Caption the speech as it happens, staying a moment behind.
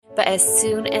But as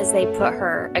soon as they put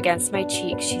her against my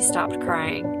cheek, she stopped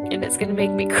crying, and it's going to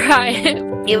make me cry.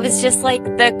 It was just like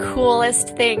the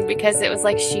coolest thing because it was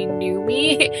like she knew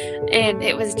me, and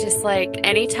it was just like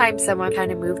anytime someone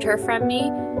kind of moved her from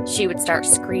me, she would start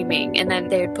screaming, and then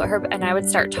they would put her, and I would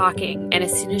start talking, and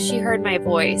as soon as she heard my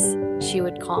voice, she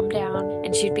would calm down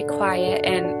and she'd be quiet.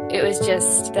 And it was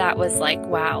just, that was like,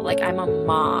 wow, like I'm a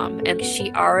mom and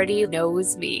she already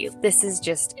knows me. This is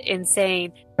just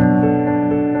insane.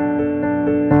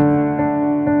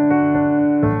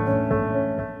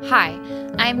 Hi,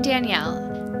 I'm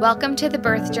Danielle. Welcome to the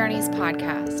Birth Journeys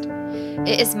podcast.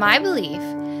 It is my belief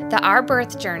that our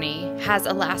birth journey has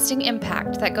a lasting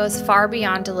impact that goes far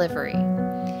beyond delivery.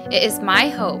 It is my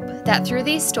hope that through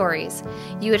these stories,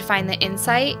 you would find the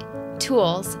insight,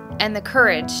 tools, and the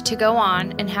courage to go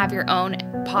on and have your own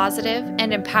positive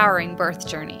and empowering birth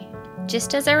journey.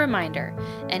 Just as a reminder,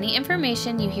 any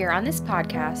information you hear on this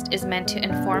podcast is meant to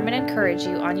inform and encourage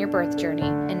you on your birth journey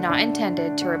and not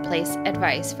intended to replace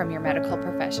advice from your medical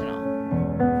professional.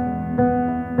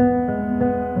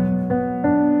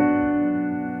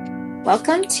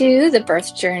 Welcome to the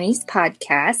Birth Journeys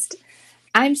podcast.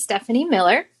 I'm Stephanie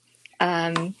Miller.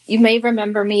 You may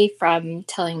remember me from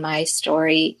telling my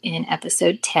story in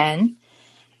episode 10.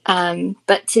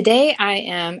 But today I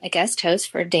am a guest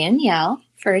host for Danielle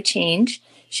for a change.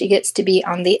 She gets to be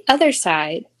on the other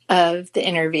side of the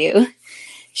interview.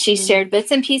 She shared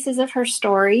bits and pieces of her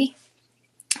story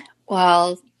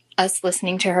while us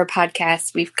listening to her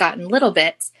podcast. We've gotten little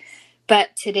bits,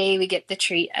 but today we get the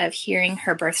treat of hearing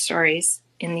her birth stories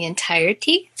in the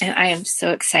entirety, and I am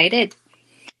so excited.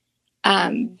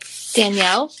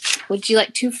 Danielle, would you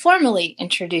like to formally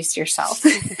introduce yourself?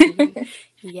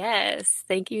 Yes.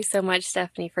 Thank you so much,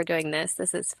 Stephanie, for doing this.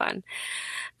 This is fun.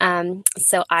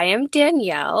 So I am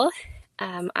Danielle.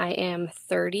 I am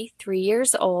 33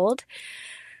 years old.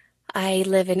 I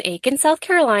live in Aiken, South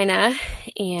Carolina,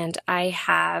 and I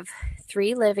have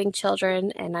 3 living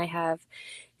children, and I have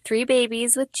 3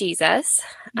 babies with Jesus.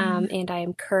 And I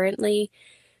am currently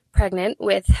pregnant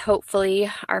with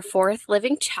hopefully our 4th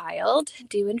living child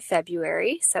due in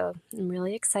February. So I'm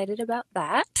really excited about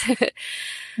that.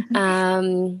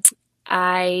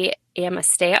 I am a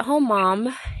stay-at-home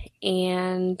mom,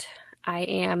 and I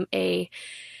am a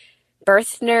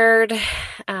birth nerd.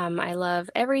 I love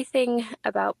everything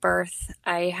about birth.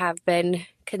 I have been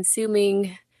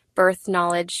consuming birth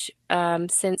knowledge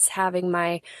since having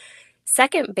my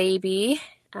second baby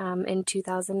in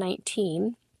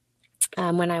 2019.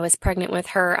 When I was pregnant with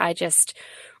her, I just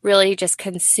really just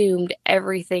consumed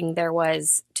everything there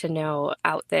was to know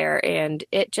out there, and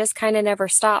it just kind of never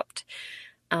stopped.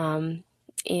 And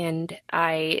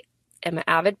I am an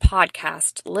avid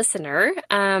podcast listener.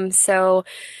 So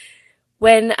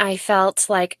when I felt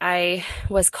like I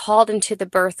was called into the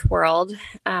birth world,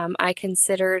 I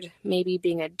considered maybe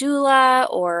being a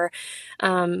doula or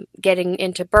getting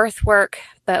into birth work,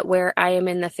 but where I am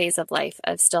in the phase of life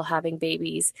of still having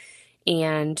babies,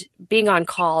 and being on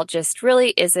call just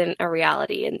really isn't a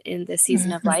reality in this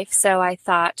season of life. So I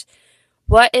thought,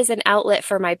 what is an outlet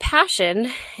for my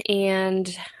passion?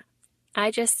 And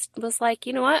I just was like,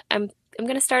 you know what? I'm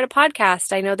going to start a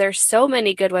podcast. I know there's so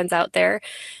many good ones out there.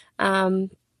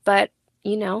 But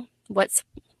you know,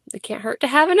 it can't hurt to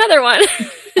have another one.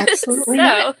 Absolutely.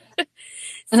 So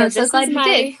I'm so glad you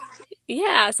did.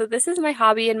 Yeah, so this is my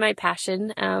hobby and my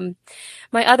passion,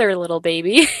 my other little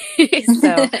baby.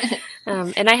 So,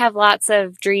 and I have lots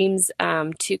of dreams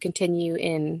to continue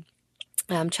in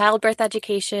childbirth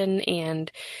education, and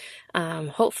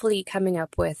hopefully coming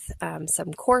up with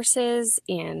some courses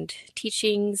and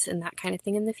teachings and that kind of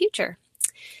thing in the future.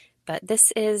 But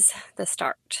this is the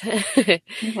start. I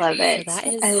love it.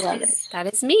 So I love it. That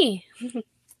is me.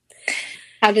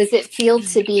 How does it feel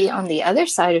to be on the other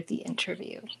side of the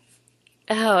interview?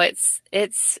 Oh,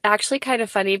 it's actually kind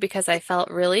of funny because I felt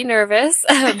really nervous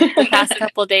the past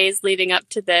couple days leading up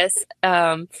to this.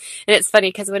 And it's funny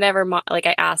because whenever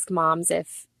I ask moms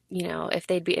if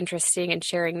they'd be interested in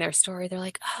sharing their story, they're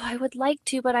like, "Oh, I would like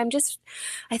to, but I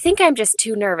think I'm just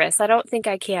too nervous. I don't think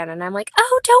I can." And I'm like,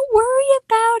 "Oh, don't worry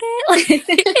about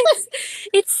it."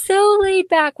 It's so laid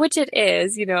back, which it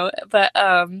is, but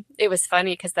it was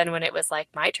funny because then when it was like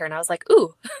my turn, I was like,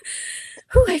 "Ooh,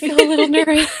 I feel a little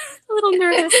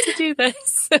nervous to do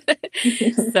this."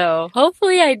 So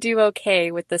hopefully I do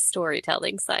okay with the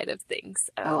storytelling side of things.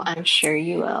 I'm sure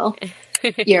you will.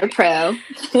 You're a pro.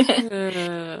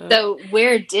 So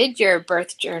where did your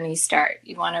birth journey start?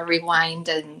 You want to rewind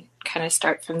and kind of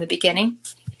start from the beginning?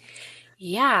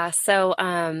 Yeah. So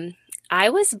I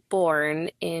was born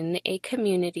in a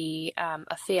community,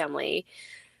 a family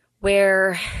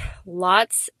where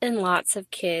lots and lots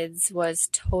of kids was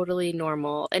totally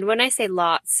normal. And when I say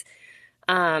lots,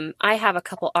 I have a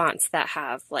couple aunts that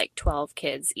have like 12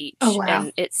 kids Oh, each, wow.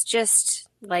 and it's just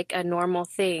like a normal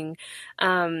thing.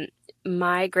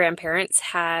 My grandparents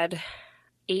had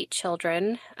 8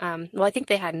 children. Well, I think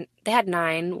they had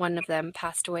 9. One of them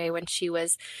passed away when she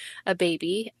was a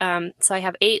baby. So I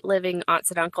have 8 living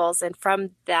aunts and uncles, and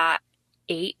from that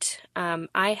 8, I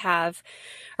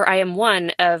am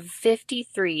one of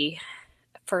 53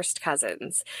 first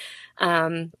cousins.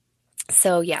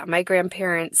 So yeah, my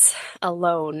grandparents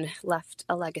alone left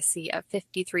a legacy of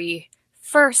 53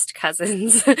 first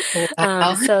cousins.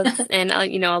 Wow. And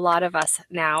a lot of us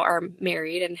now are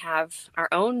married and have our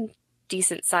own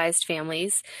decent sized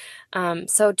families.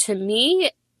 So to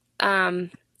me,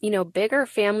 bigger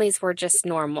families were just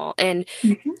normal. And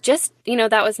Mhm. just,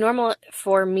 that was normal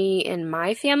for me in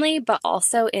my family, but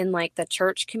also in like the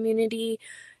church community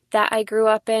that I grew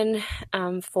up in,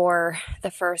 for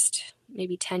the first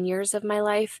maybe 10 years of my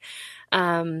life.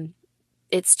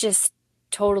 It's just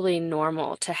totally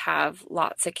normal to have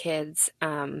lots of kids.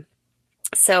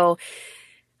 So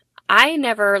I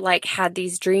never like had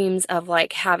these dreams of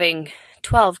like having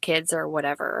 12 kids or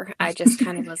whatever. I just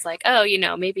kind of was like, oh,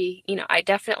 maybe, I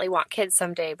definitely want kids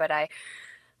someday, but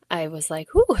I was like,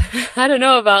 ooh, I don't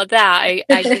know about that.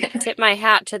 I tip my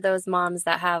hat to those moms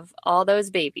that have all those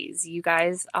babies. You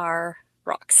guys are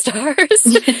rock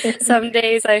stars. Some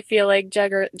days I feel like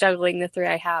juggling the 3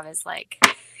 I have is like,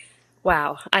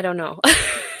 wow, I don't know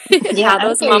Yeah, how I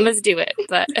those hear you. mamas do it,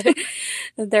 but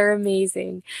they're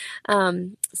amazing.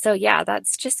 So yeah,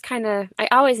 that's just kind of, I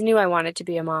always knew I wanted to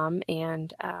be a mom,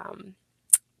 and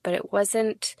but it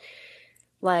wasn't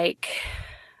like,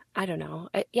 I don't know.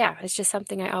 Yeah, it's just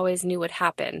something I always knew would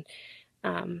happen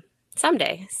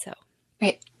someday. So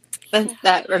Right. yeah.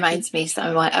 That reminds me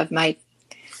somewhat of my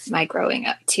growing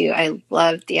up too. I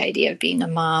loved the idea of being a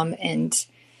mom and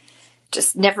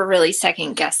just never really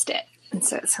second guessed it. And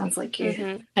so it sounds like you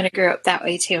hmm kind of grew up that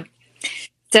way too. Yeah.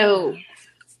 So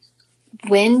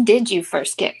when did you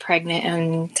first get pregnant,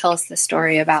 and tell us the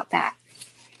story about that?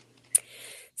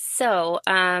 So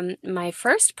my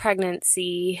first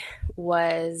pregnancy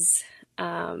was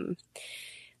kind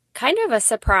of a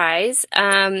surprise.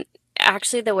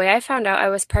 Actually, the way I found out I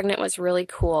was pregnant was really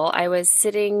cool. I was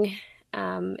sitting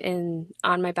on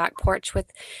my back porch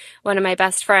with one of my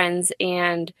best friends,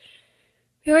 and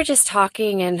we were just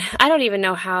talking, and I don't even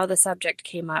know how the subject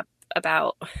came up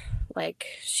about, like,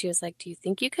 she was like, "Do you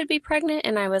think you could be pregnant?"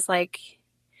 And I was like,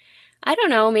 "I don't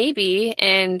know, maybe."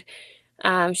 And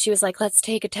she was like, "Let's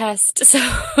take a test." So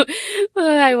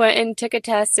I went and took a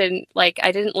test, and like,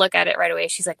 I didn't look at it right away.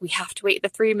 She's like, "We have to wait the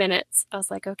 3 minutes." I was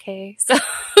like, "Okay." So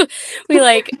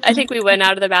I think we went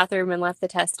out of the bathroom and left the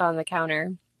test on the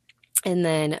counter. And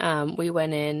then we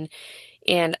went in,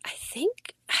 and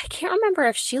I can't remember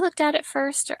if she looked at it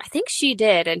first, or I think she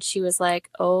did. And she was like,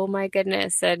 "Oh my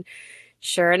goodness." And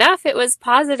sure enough, it was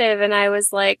positive. And I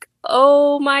was like,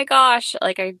 "Oh my gosh."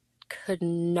 Like, I could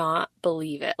not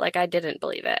believe it. Like, I didn't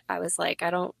believe it. I was like,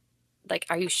 "Are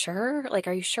you sure? Like,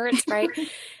 are you sure it's right?"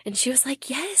 And she was like,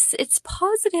 "Yes, it's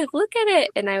positive. Look at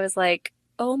it." And I was like,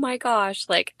 "Oh my gosh."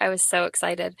 Like, I was so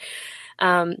excited.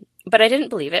 But I didn't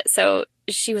believe it. So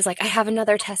she was like, "I have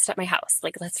another test at my house.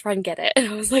 Like, let's run get it."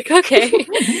 And I was like, "Okay."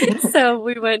 So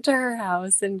we went to her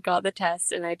house and got the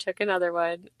test, and I took another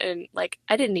one, and like,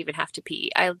 I didn't even have to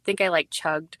pee. I think I like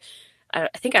chugged, I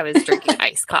think I was drinking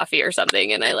iced coffee or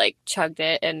something, and I like chugged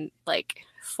it and like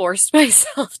forced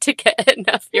myself to get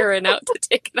enough urine out to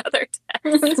take another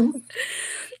test.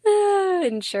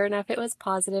 And sure enough, it was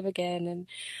positive again. And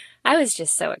I was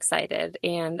just so excited.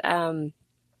 And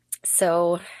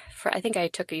so I think I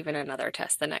took even another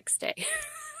test the next day.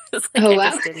 It's like Oh, I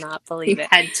wow. just did not You believe it.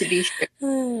 had to be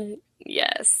sure.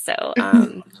 Yes. So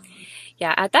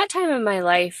yeah, at that time in my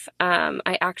life,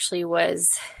 I actually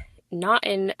was not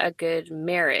in a good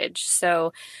marriage.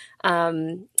 So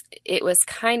it was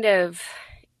kind of,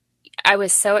 I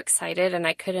was so excited and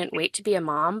I couldn't wait to be a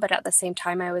mom, but at the same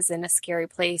time, I was in a scary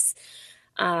place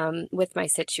with my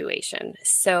situation.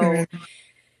 So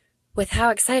with how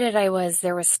excited I was,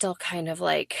 there was still kind of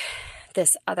like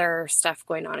this other stuff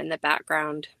going on in the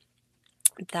background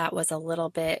that was a little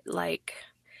bit like,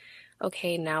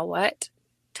 okay, now what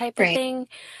type of Right. thing.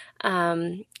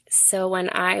 So when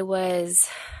I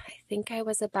think I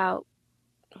was about,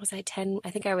 was I 10?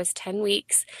 I think I was 10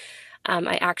 weeks.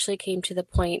 I actually came to the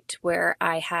point where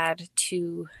I had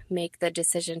to make the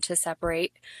decision to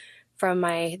separate from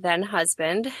my then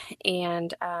husband,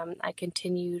 and I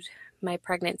continued my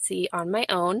pregnancy on my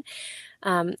own.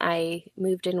 I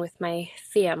moved in with my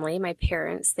family, my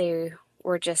parents. They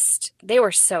they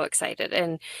were so excited,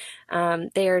 and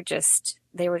they were just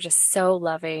so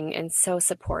loving and so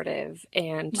supportive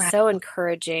and Wow. so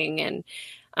encouraging.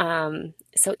 And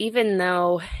so even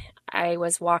though I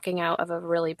was walking out of a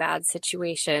really bad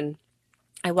situation,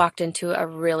 I walked into a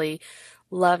really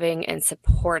loving and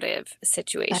supportive That's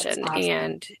situation. awesome.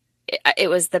 And it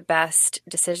was the best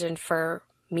decision for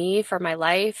me, for my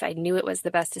life. I knew it was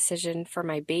the best decision for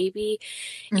my baby.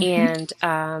 And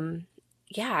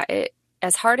yeah,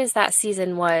 as hard as that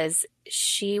season was,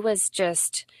 she was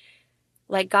just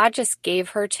like, God just gave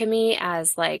her to me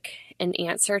as like an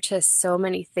answer to so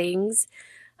many things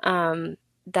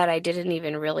that I didn't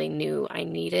even really knew I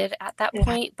needed at that Yeah.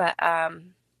 point. But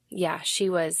yeah, she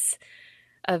was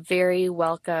a very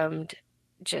welcomed,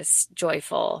 just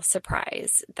joyful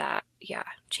surprise that, yeah,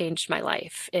 changed my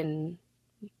life in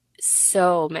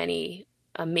so many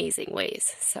amazing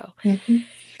ways. So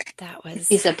that was,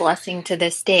 He's a blessing to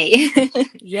this day.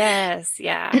 yes,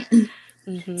 yeah.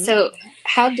 So,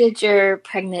 how did your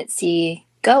pregnancy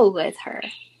go with her?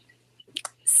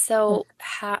 So,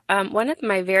 one of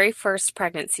my very first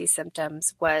pregnancy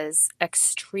symptoms was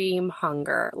extreme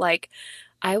hunger. Like,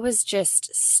 I was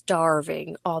just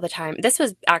starving all the time. This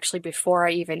was actually before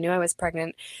I even knew I was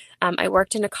pregnant. I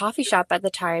worked in a coffee shop at the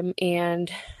time,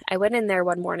 and I went in there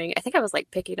one morning. I think I was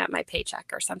like picking up my paycheck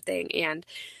or something, and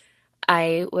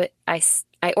I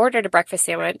ordered a breakfast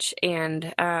sandwich,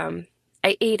 and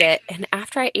I ate it. And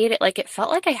after I ate it, like it felt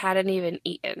like I hadn't even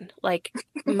eaten. Like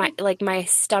my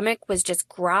stomach was just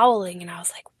growling, and I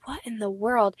was like, "What in the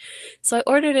world?" So I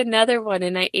ordered another one,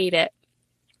 and I ate it.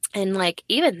 And like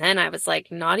even then I was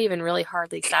like not even really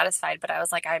hardly satisfied, but I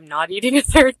was like, I'm not eating a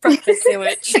third breakfast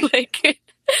sandwich. Like,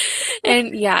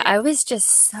 and yeah, I was just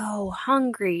so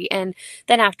hungry. And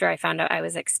then after I found out I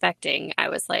was expecting, I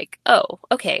was like, oh,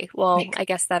 okay, well, I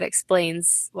guess that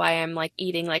explains why I'm like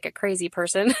eating like a crazy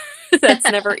person that's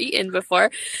never eaten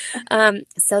before.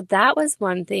 So that was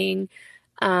one thing.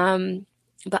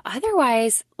 But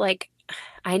otherwise, like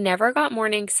I never got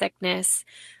morning sickness.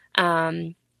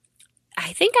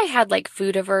 I think I had like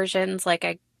food aversions. Like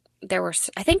I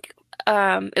think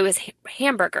it was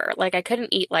hamburger. Like I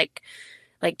couldn't eat like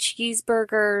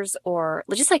cheeseburgers or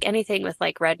just like anything with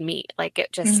like red meat. Like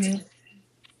it just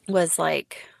was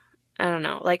like, I don't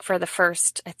know, like for the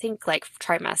first, I think like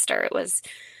trimester, it was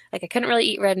like I couldn't really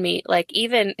eat red meat. Like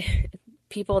even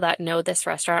people that know this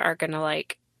restaurant are gonna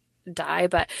like die,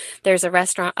 but there's a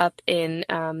restaurant up in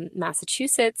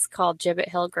Massachusetts called Gibbet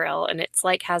Hill Grill, and it's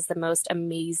like has the most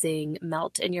amazing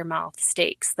melt in your mouth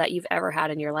steaks that you've ever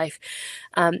had in your life.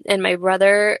 And my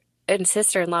brother and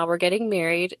sister-in-law were getting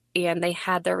married, and they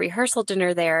had their rehearsal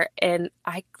dinner there, and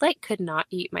I like could not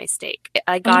eat my steak.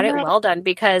 I got it well done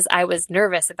because I was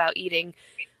nervous about eating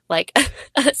like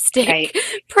a steak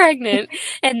pregnant,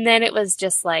 and then it was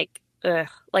just like ugh,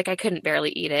 like I couldn't barely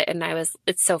eat it. And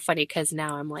it's so funny because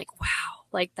now I'm like, wow,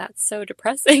 like that's so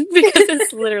depressing because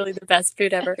it's literally the best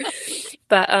food ever.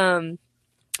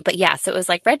 But yeah, so it was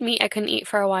like red meat I couldn't eat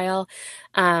for a while.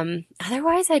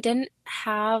 Otherwise I didn't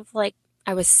have like,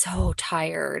 I was so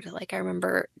tired. Like I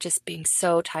remember just being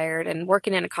so tired and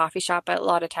working in a coffee shop. A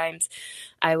lot of times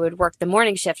I would work the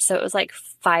morning shift. So it was like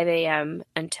 5 a.m.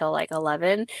 until like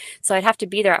 11. So I'd have to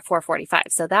be there at 4:45.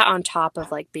 So that on top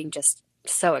of like being just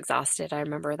so exhausted. I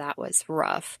remember that was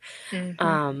rough.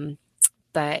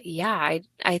 But yeah,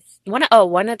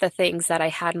 one of the things that I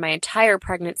had my entire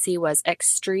pregnancy was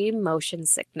extreme motion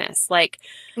sickness. Like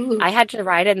I had to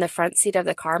ride in the front seat of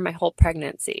the car my whole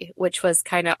pregnancy, which was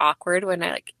kind of awkward when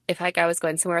I was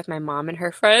going somewhere with my mom and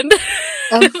her friend,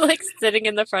 like sitting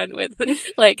in the front with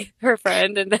like her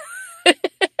friend. And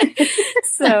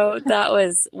so that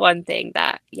was one thing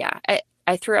that, yeah,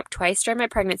 I threw up twice during my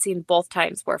pregnancy, and both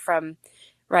times were from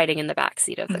riding in the back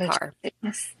seat of the car.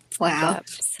 Wow. Yep,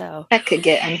 so that could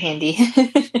get unhandy.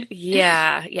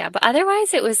 yeah. But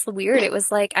otherwise it was weird. It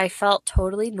was like I felt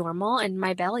totally normal, and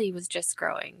my belly was just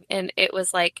growing. And it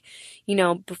was like,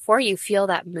 before you feel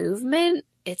that movement,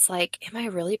 it's like, am I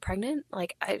really pregnant?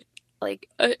 Like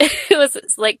it was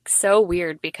like so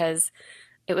weird because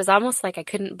it was almost like I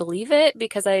couldn't believe it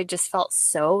because I just felt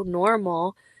so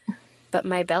normal. But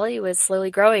my belly was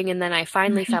slowly growing, and then I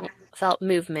finally felt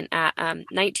movement at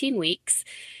 19 weeks,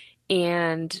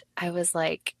 and I was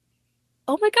like,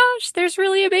 oh my gosh, there's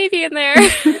really a baby in there.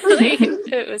 Like,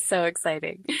 it was so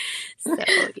exciting. So,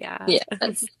 yeah. Yeah,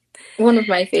 that's one of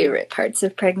my favorite parts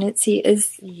of pregnancy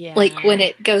is like when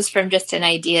it goes from just an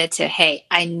idea to, hey,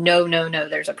 I know,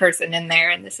 there's a person in there,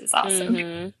 and this is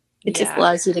awesome. It just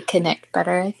allows you to connect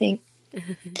better, I think.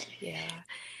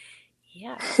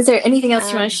 Yeah. Is there anything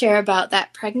else you want to share about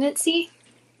that pregnancy?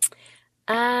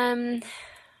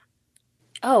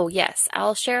 Oh, yes.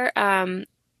 I'll share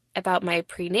about my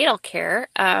prenatal care.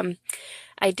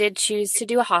 I did choose to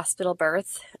do a hospital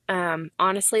birth.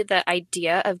 Honestly, the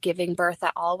idea of giving birth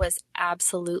at all was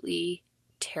absolutely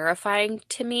terrifying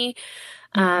to me.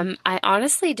 Mm. I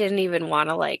honestly didn't even want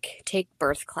to like take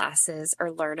birth classes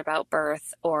or learn about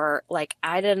birth, or like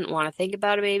I didn't want to think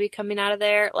about a baby coming out of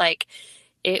there. Like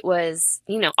it was,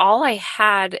 all I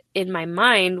had in my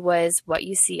mind was what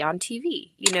you see on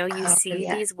TV. You Oh, see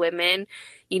yeah. these women,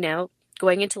 you know,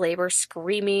 going into labor,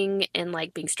 screaming and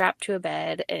like being strapped to a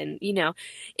bed. And,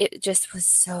 it just was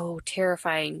so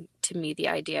terrifying to me, the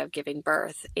idea of giving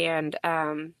birth. And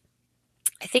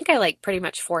I think I like pretty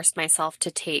much forced myself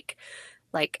to take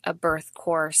like a birth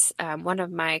course. One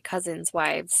of my cousin's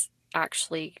wives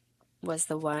actually was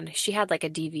the one. She had like a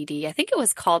DVD. I think it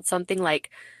was called something like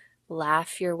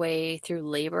Laugh Your Way Through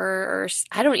Labor, or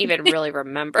I don't even really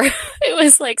remember. It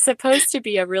was like supposed to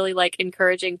be a really like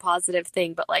encouraging, positive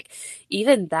thing, but like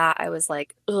even that, I was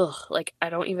like, ugh, like I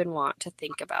don't even want to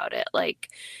think about it. Like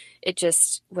it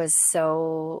just was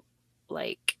so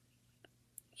like,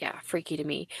 yeah, freaky to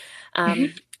me.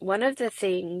 Mhm. One of the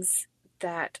things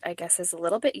that I guess is a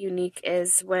little bit unique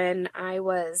is when I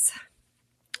was,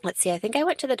 let's see, I think I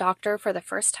went to the doctor for the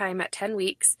first time at 10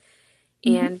 weeks,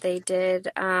 Mhm. and they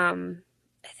did,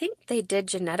 I think they did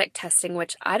genetic testing,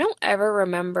 which I don't ever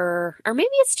remember, or maybe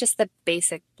it's just the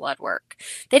basic blood work.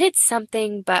 They did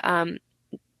something, but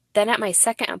then at my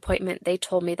second appointment, they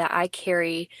told me that I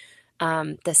carry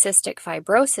the cystic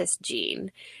fibrosis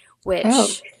gene, Oh,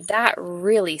 which that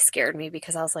really scared me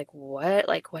because I was like, what?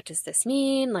 Like, what does this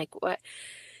mean? Like, what?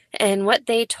 And what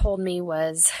they told me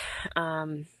was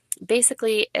um,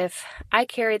 basically if I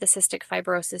carry the cystic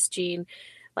fibrosis gene,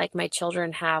 like my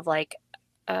children have like,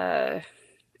 I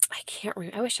can't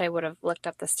remember. I wish I would have looked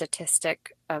up the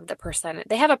statistic of the percentage.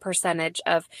 They have a percentage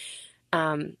of,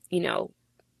 um, you know,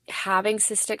 having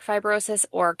cystic fibrosis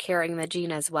or carrying the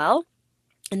gene as well.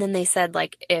 And then they said,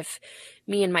 like, if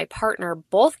me and my partner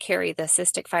both carry the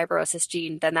cystic fibrosis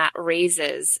gene, then that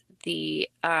raises the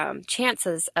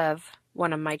chances of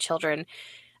one of my children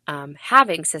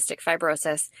having cystic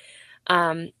fibrosis.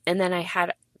 And then I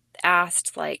had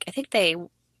asked, like, I think they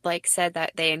like said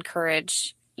that they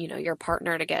encourage, your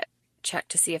partner to get checked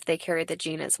to see if they carry the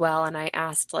gene as well. And I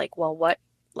asked, like, well, what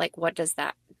does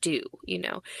that do?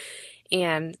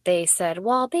 And they said,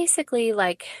 well, basically,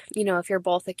 like, if you're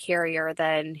both a carrier,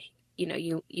 then,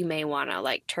 you may want to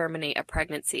like terminate a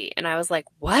pregnancy. And I was like,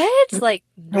 what? Like,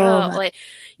 oh no, my. like,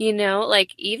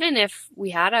 like even if we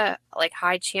had a like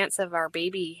high chance of our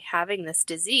baby having this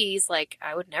disease, like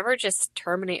I would never just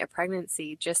terminate a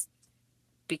pregnancy just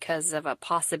because of a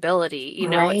possibility.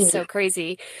 It's Right. so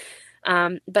crazy.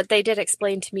 But they did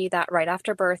explain to me that right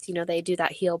after birth, they do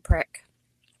that heel prick,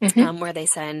 Hmm. where they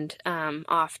send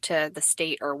off to the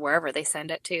state or wherever they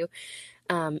send it to.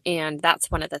 And that's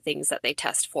one of the things that they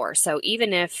test for. So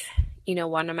even if,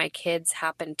 one of my kids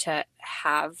happened to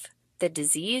have the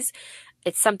disease,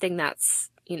 it's something that's,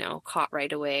 caught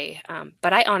right away.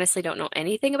 But I honestly don't know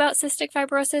anything about cystic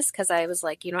fibrosis because I was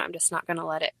like, I'm just not going to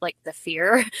let it, like the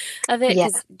fear of it, Yeah,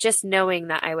 because just knowing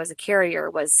that I was a carrier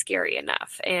was scary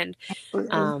enough. And,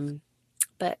 absolutely. um,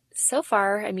 but so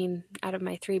far, I mean, out of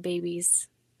my three babies,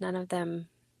 none of them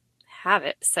have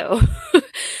it. So,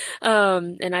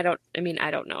 and I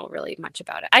don't know really much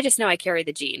about it. I just know I carry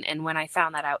the gene. And when I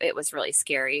found that out, it was really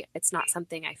scary. It's not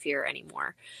something I fear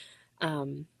anymore.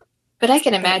 Um, But I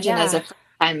can but imagine as a yeah,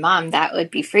 first-time mom, that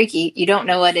would be freaky. You don't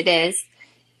know what it is,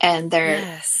 and they're,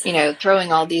 yes.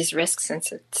 throwing all these risks and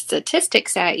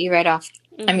statistics at you right off.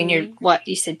 I mean, you're Hmm. what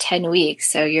you said, 10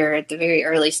 weeks, so you're at the very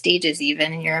early stages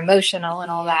even, and you're emotional and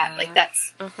all that. Like Yeah.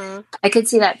 that's, Uh-huh. I could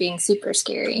see that being super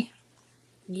scary.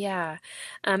 Yeah.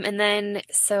 And then,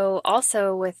 so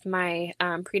also with my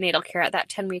prenatal care at that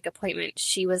 10-week appointment,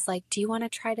 she was like, do you want to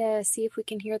try to see if we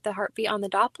can hear the heartbeat on the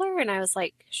Doppler? And I was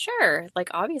like, sure, like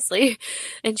obviously.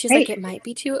 And she's like, Right. it might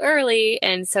be too early.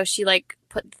 And so she like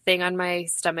put the thing on my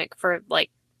stomach for like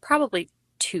probably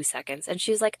 2 seconds. And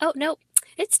she's like, oh, no,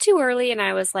 it's too early. And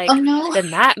I was Oh like, no.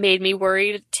 then that made me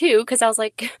worried too, because I was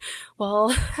like, well,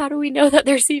 how do we know that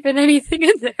there's even anything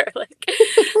in there? Like,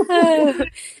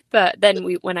 but then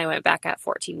when I went back at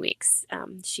 14 weeks,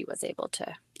 she was able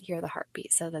to hear the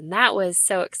heartbeat. So then that was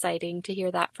so exciting to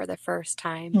hear that for the first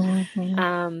time. Hmm.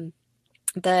 Um,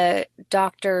 the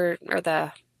doctor, or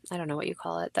I don't know what you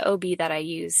call it, the OB that I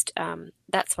used,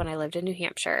 that's when I lived in New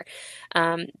Hampshire.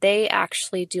 They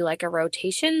actually do like a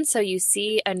rotation. So you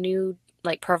see a new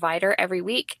like provider every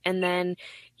week. And then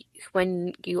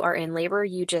when you are in labor,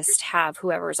 you just have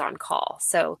whoever's on call.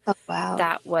 So Oh wow.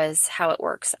 that was how it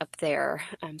works up there.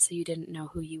 So you didn't know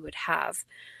who you would have.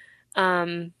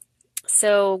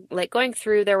 So like going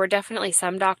through, there were definitely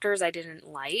some doctors I didn't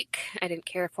like. I didn't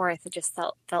care for. I just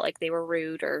felt like they were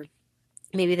rude, or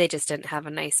maybe they just didn't have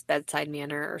a nice bedside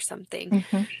manner or something.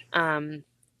 Hmm.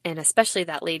 And especially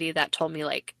that lady that told me,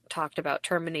 like, talked about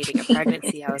terminating a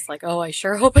pregnancy. I was like, oh, I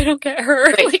sure hope I don't get her.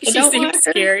 Right. Like, I she don't seems want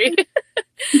her. scary.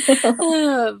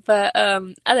 But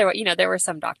otherwise, there were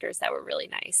some doctors that were really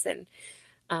nice. And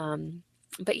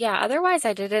but yeah, otherwise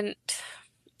I didn't,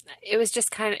 it was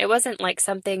just kind of, it wasn't like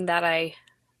something that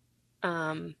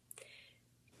um,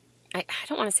 I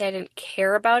don't want to say I didn't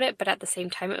care about it, but at the same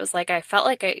time, it was like I felt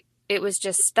like it was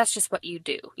just, that's just what you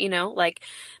do, like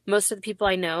most of the people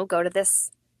I know go to this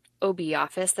OB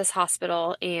office, this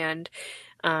hospital, and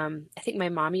I think my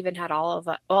mom even had all of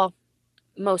well,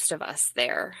 most of us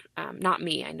there. Not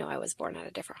me. I know I was born at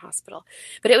a different hospital,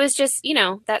 but it was just,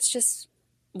 that's just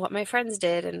what my friends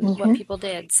did and what Hmm. people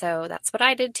did. So that's what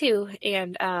I did too.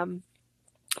 And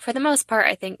for the most part,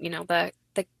 I think, the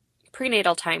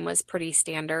prenatal time was pretty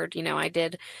standard. I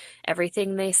did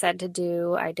everything they said to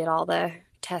do. I did all the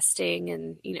testing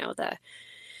and,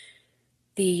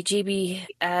 the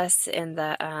GBS and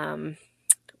the,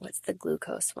 what's the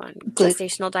glucose one? Glue.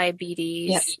 Gestational Yep.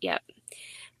 diabetes. Yep.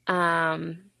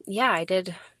 Yeah, I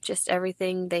did just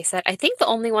everything they said. I think the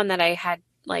only one that I had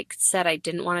like said I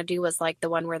didn't want to do was like the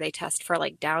one where they test for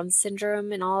like Down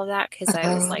syndrome and all of that, because I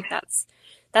was Oh, like,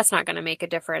 that's not going to make a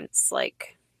difference.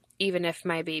 Like, even if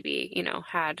my baby,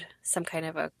 had some kind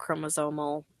of a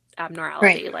chromosomal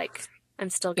abnormality, right. like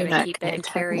I'm still You're going to not keep it going and to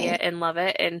carry it terminate. and love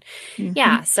it. And Hmm.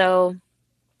 yeah, so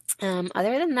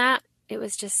other than that, it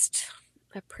was just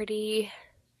a pretty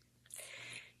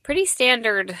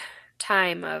standard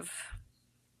time of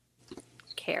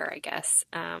care, I guess.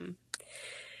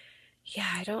 Yeah,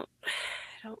 I don't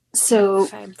know So,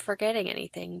 if I'm forgetting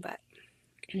anything, but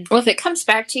well, if it comes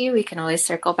back to you, we can always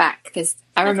circle back because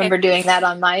I okay. remember doing that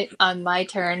on my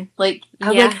turn. Like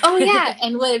I'm like, Yeah. oh yeah,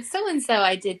 and with so and so,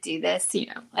 I did do this.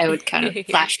 I would kind of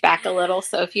flash back a little.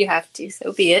 So if you have to,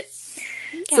 so be it.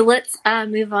 So Okay. let's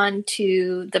move on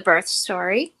to the birth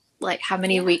story. Like, how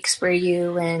many Yeah. weeks were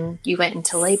you when you went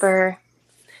into labor?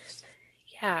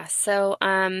 Yeah. So,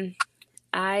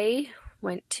 I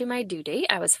went to my due date.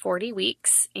 I was 40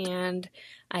 weeks and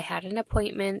I had an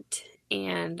appointment,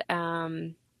 and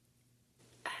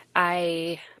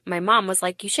my mom was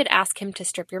like, you should ask him to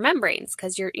strip your membranes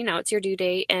because it's your due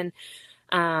date, and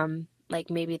like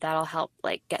maybe that'll help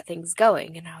like get things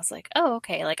going. And I was like, oh,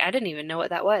 okay. Like I didn't even know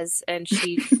what that was. And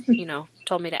she,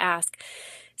 told me to ask.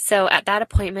 So at that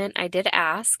appointment, I did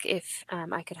ask if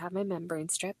I could have my membrane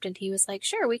stripped, and he was like,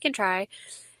 sure, we can try.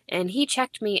 And he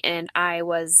checked me, and I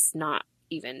was not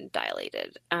even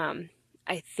dilated.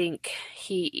 I think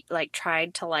he like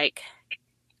tried to like,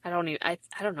 I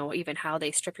don't know even how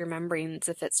they strip your membranes,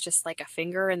 if it's just like a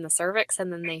finger in the cervix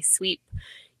and then they sweep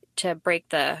to break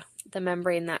the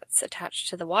membrane that's attached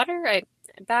to the water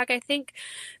bag, I think.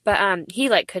 But he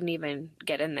like couldn't even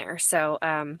get in there. So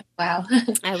Wow.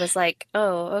 I was like,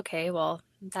 oh, okay, well,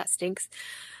 that stinks.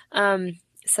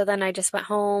 So then I just went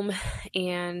home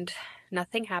and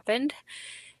nothing happened.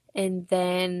 And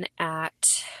then I'm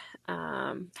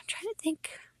trying to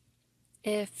think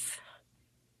if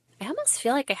I almost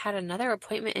feel like I had another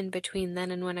appointment in between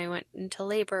then and when I went into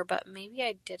labor, but maybe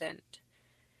I didn't.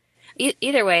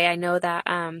 Either way, I know that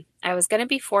I was going to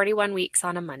be 41 weeks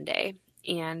on a Monday,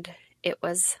 and it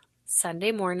was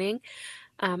Sunday morning.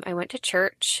 I went to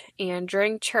church, and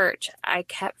during church, I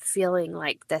kept feeling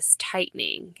like this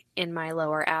tightening in my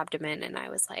lower abdomen, and I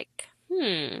was like,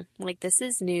 like this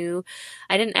is new.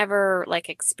 I didn't ever like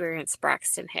experience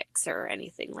Braxton Hicks or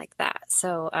anything like that.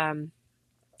 So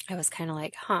I was kind of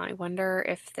like, I wonder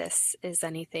if this is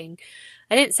anything.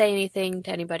 I didn't say anything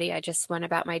to anybody. I just went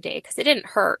about my day because it didn't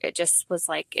hurt. It just was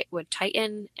like it would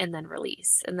tighten and then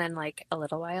release. And then like a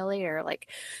little while later, like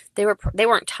they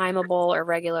weren't timeable or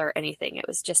regular or anything. It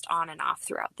was just on and off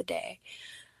throughout the day.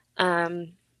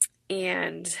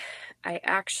 And I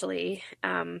actually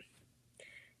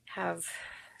have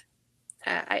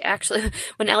I actually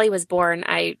when Ellie was born,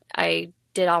 I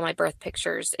did all my birth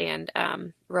pictures and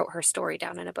wrote her story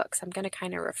down in a book. So I'm going to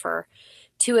kind of refer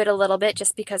to it a little bit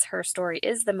just because her story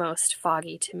is the most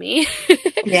foggy to me.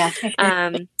 Yeah.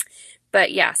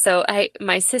 But yeah, so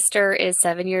my sister is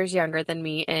 7 years younger than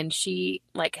me, and she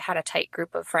like had a tight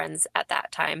group of friends at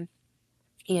that time.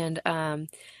 And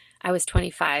I was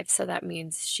 25, so that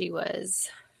means she was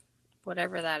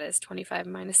whatever that is, 25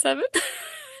 minus 7.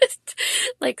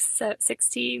 Like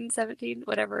 16, 17,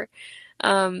 whatever,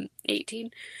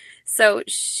 18. So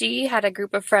she had a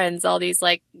group of friends, all these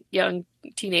like young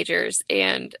teenagers,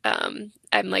 and I'm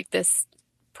like this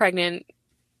pregnant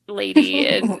lady,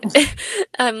 and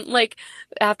like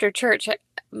after church,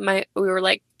 we were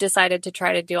like decided to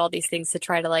try to do all these things to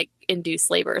try to like induce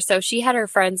labor. So she had her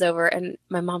friends over, and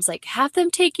my mom's like, have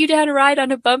them take you down a ride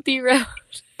on a bumpy road.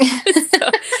 So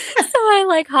I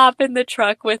like hop in the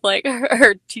truck with like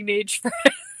her teenage friends,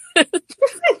 and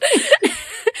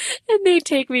they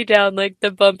take me down like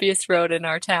the bumpiest road in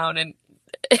our town, and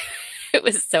it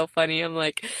was so funny. I'm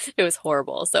like, it was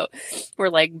horrible. So we're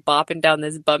like bopping down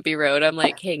this bumpy road. I'm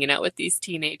like hanging out with these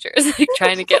teenagers, like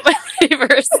trying to get my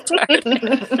labor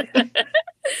started.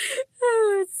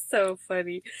 Oh, it's so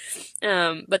funny.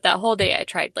 But that whole day I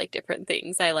tried like different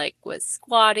things. I like was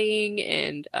squatting,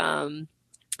 and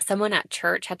someone at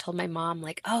church had told my mom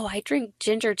like, oh, I drink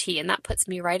ginger tea and that puts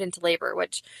me right into labor,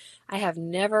 which I have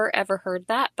never ever heard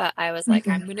that, but I was like,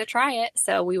 I'm going to try it.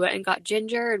 So we went and got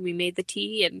ginger and we made the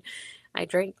tea and I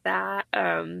drank that.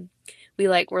 We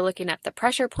like were looking at the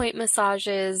pressure point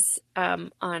massages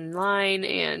online,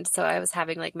 and so I was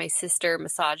having like my sister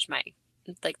massage my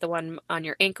like the one on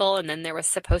your ankle, and then there was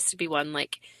supposed to be one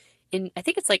like I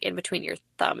think it's like in between your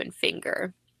thumb and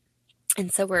finger. And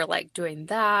so we're like doing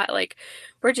that. Like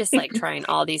we're just like trying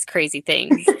all these crazy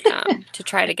things to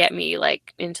try to get me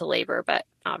like into labor, but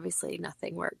obviously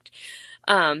nothing worked.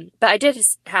 But I did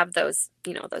just have those,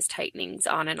 those tightenings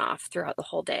on and off throughout the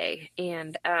whole day.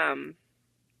 And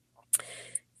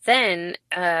then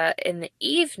in the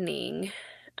evening,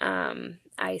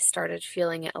 I started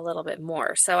feeling it a little bit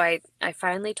more. So I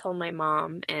finally told my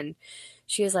mom, and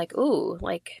she was like, ooh,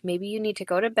 like maybe you need to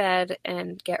go to bed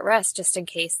and get rest just in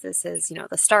case this is,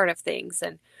 the start of things.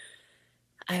 And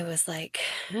I was like,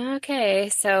 okay.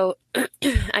 So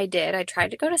I did. I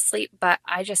tried to go to sleep, but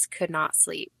I just could not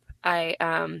sleep.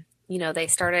 They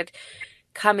started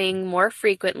coming more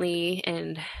frequently,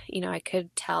 and, I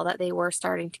could tell that they were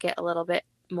starting to get a little bit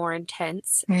more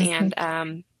intense. And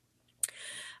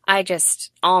I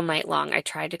just, all night long, I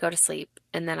tried to go to sleep,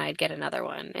 and then I'd get another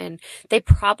one. And they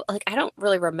probably, like, I don't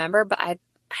really remember, but I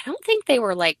don't think they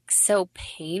were like so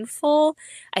painful.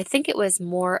 I think it was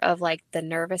more of like the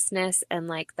nervousness and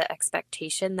like the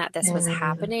expectation that this was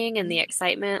happening, and the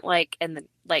excitement,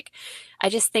 I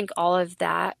just think all of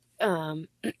that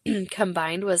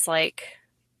combined was like,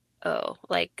 oh,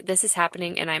 like this is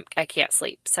happening and I can't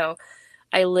sleep. So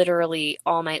I literally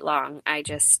all night long, I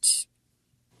just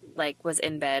like was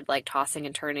in bed, like tossing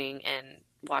and turning and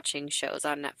watching shows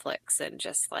on Netflix, and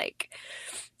just like,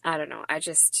 I don't know. I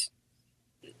just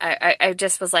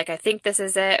was like, I think this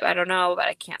is it. I don't know, but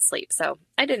I can't sleep. So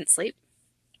I didn't sleep.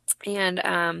 And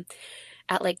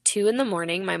at like 2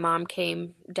 a.m, my mom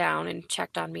came down and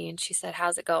checked on me, and she said,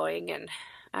 how's it going? And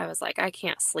I was like, I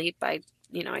can't sleep. I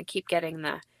keep getting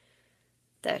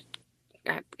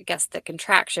I guess the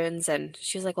contractions. And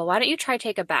she was like, well, why don't you try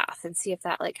take a bath and see if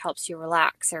that like helps you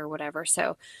relax or whatever.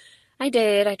 So I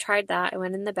did. I tried that. I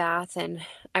went in the bath, and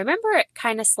I remember it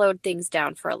kind of slowed things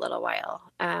down for a little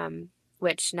while.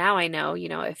 Which now I know,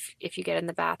 if you get in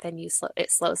the bath and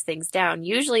it slows things down,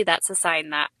 usually that's a sign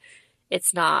that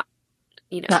it's not,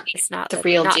 it's not the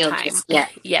real deal. Time.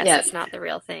 Yes, it's not the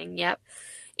real thing. Yep.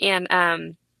 And,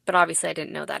 but obviously I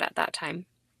didn't know that at that time.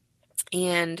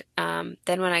 And then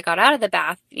when I got out of the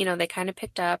bath, they kind of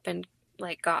picked up and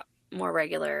like got more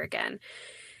regular again.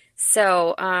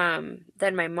 So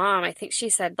then my mom, I think she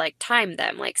said like time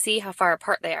them, like see how far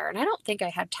apart they are. And I don't think I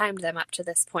had timed them up to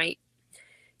this point.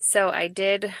 So I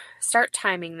did start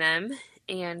timing them,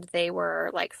 and they were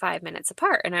like 5 minutes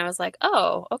apart. And I was like,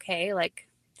 oh, okay, like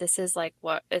this is like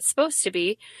what it's supposed to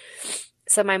be.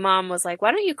 So my mom was like,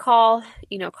 why don't you call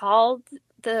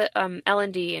the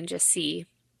L&D and just see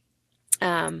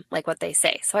like what they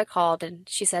say. So I called, and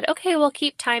she said, okay, we'll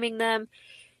keep timing them.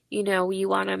 You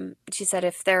want them, she said,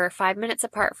 if they're 5 minutes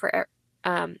apart for,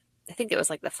 I think it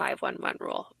was like the 5-1-1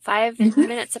 rule, 5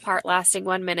 minutes apart, lasting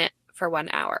 1 minute for 1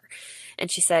 hour. And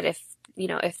she said,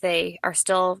 if they are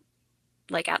still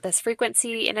like at this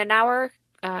frequency in an hour,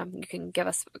 you can give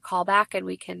us a call back and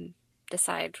we can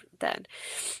decide then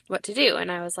what to do.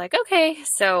 And I was like, okay.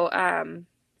 So,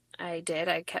 I did,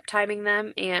 I kept timing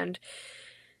them, and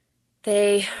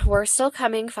they were still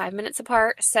coming 5 minutes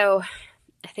apart. So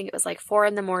I think it was like 4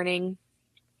 a.m.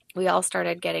 We all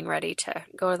started getting ready to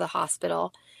go to the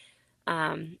hospital.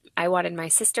 I wanted my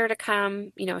sister to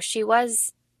come. She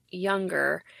was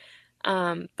younger,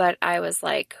 but I was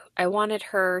like, I wanted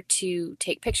her to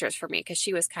take pictures for me, because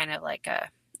she was kind of like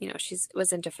she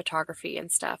was into photography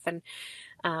and stuff. And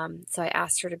so I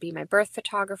asked her to be my birth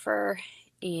photographer,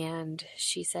 and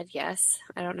she said yes.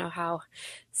 I don't know how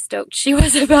stoked she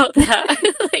was about that.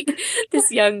 Like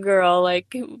this young girl,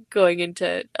 like going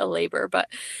into a labor. But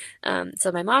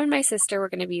so my mom and my sister were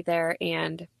going to be there,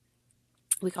 and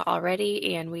we got all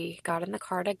ready and we got in the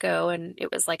car to go, and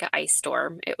it was like an ice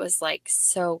storm. It was like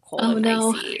so cold Oh and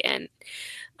no. icy, and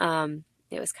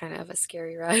it was kind of a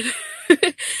scary ride.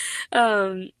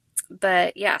 um,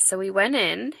 but yeah, so we went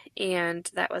in, and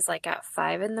that was like at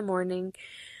 5 in the morning.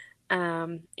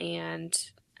 And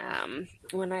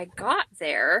when I got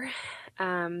there,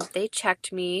 they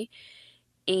checked me,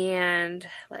 and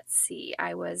let's see,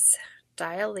 I was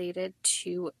dilated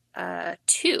to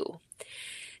 2.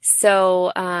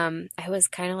 So I was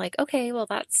kind of like, okay, well,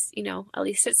 that's, at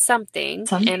least it's something. And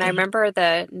I Something. remember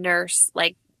the nurse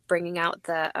like bringing out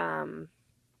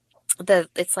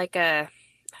it's like I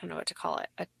don't know what to call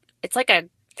it. It's like a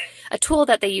tool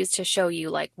that they use to show you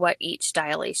like what each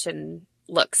dilation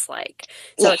looks like.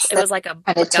 So Yes, it that's was like kind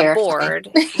of a terrifying. board.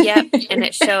 Yep. And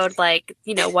it showed like,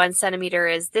 1 centimeter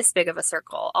is this big of a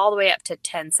circle, all the way up to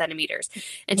 10 centimeters.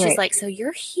 And she's Right. like, so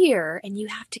you're here and you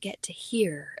have to get to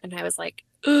here. And I was like,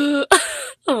 oh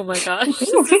my gosh,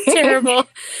 this is terrible.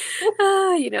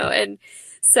 And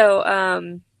so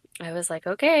I was like,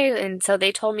 okay. And so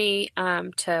they told me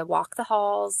to walk the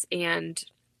halls and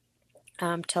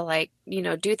to like,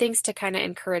 do things to kind of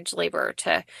encourage labor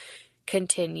to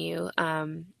continue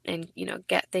and,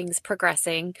 get things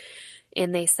progressing.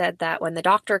 And they said that when the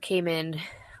doctor came in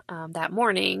that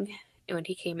morning, when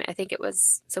he came in, I think it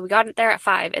was, so we got there at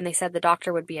 5, and they said the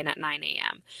doctor would be in at 9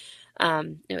 a.m.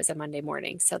 It was a Monday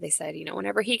morning. So they said,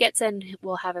 whenever he gets in,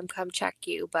 we'll have him come check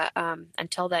you. But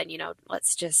until then,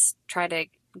 let's just try to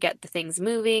get the things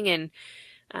moving and,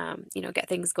 get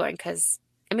things going. Because,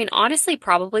 I mean, honestly,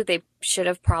 probably they should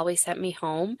have probably sent me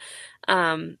home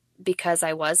because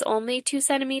I was only 2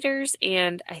 centimeters.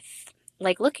 And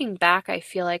like looking back, I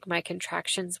feel like my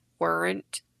contractions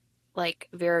weren't like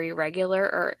very regular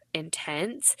or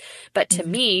intense, but to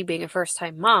me, being a first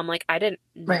time mom, like I didn't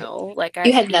Right. know, like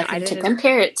You had I nothing to didn't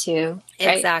compare it to,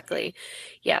 right? exactly.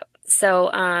 Yeah.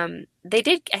 So, they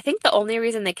did, I think the only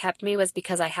reason they kept me was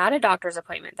because I had a doctor's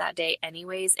appointment that day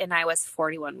anyways, and I was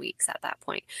 41 weeks at that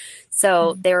point.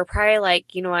 So they were probably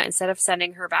like, you know what, instead of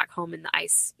sending her back home in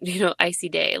the icy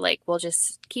day, like we'll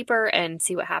just keep her and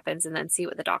see what happens and then see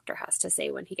what the doctor has to say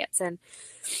when he gets in.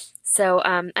 So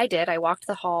I did. I walked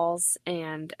the halls,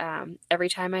 and every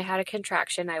time I had a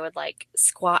contraction, I would like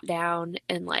squat down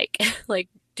and like like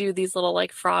do these little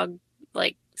like frog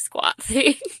like squat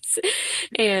things.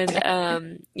 And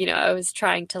I was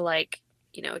trying to like,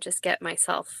 just get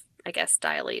myself, I guess,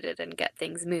 dilated and get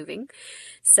things moving.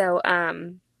 So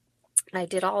I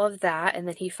did all of that, and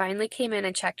then he finally came in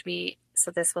and checked me. So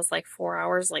this was like 4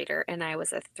 hours later, and I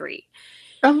was a 3.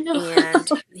 Oh no. And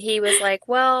he was like,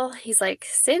 well, he's like,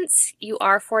 since you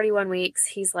are 41 weeks,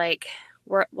 he's like,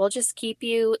 we'll just keep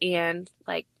you, and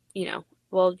like,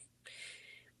 we'll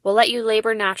let you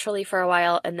labor naturally for a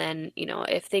while. And then,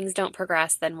 if things don't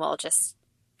progress, then we'll just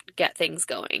get things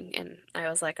going. And I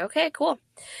was like, okay, cool.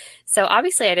 So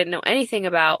obviously I didn't know anything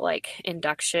about like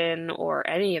induction or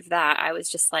any of that. I was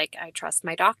just like, I trust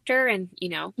my doctor, and,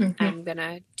 I'm going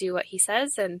to do what he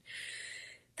says. And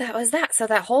that was that. So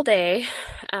that whole day,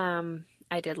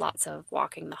 I did lots of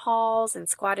walking the halls and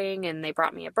squatting, and they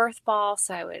brought me a birth ball.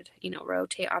 So I would,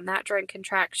 rotate on that during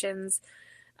contractions.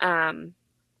 And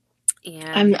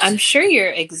I'm sure you're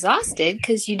exhausted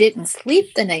because you didn't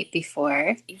sleep the night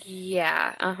before.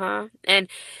 yeah, and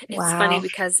it's funny Wow.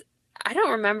 because I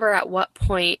don't remember at what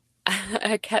point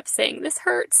I kept saying, this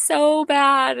hurts so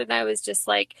bad. And I was just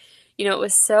like, it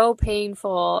was so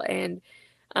painful. And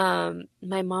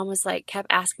my mom was like, kept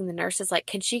asking the nurses, like,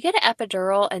 can she get an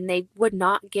epidural? And they would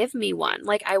not give me one.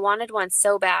 Like, I wanted one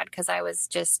so bad because I was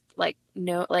just like,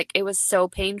 no, like it was so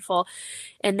painful.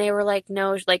 And they were like,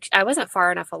 no, like I wasn't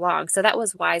far enough along. So that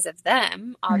was wise of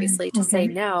them, obviously, to say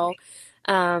no.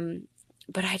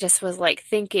 But I just was like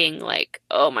thinking like,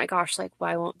 oh my gosh, like,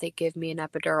 why won't they give me an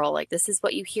epidural? Like, this is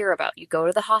what you hear about. You go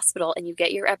to the hospital and you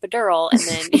get your epidural, and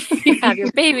then you have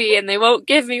your baby and they won't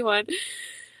give me one.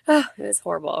 Oh, it was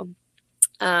horrible.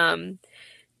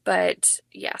 But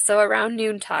yeah, so around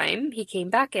noontime, he came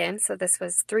back in. So this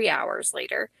was 3 hours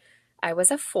later. I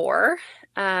was a 4,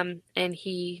 and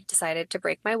he decided to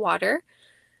break my water.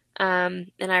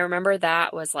 And I remember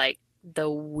that was like the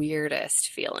weirdest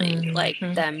feeling. Like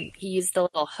he used the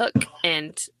little hook,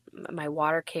 and my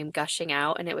water came gushing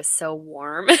out, and it was so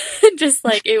warm. Just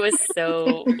like, it was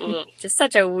so, just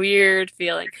such a weird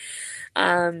feeling.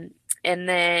 And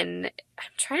then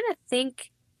I'm trying to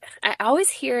think, I always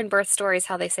hear in birth stories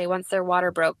how they say once their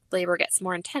water broke, labor gets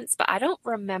more intense, but I don't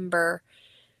remember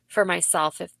for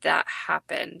myself if that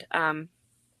happened.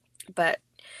 But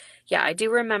yeah, I do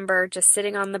remember just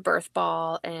sitting on the birth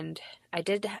ball, and I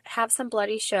did have some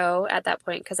bloody show at that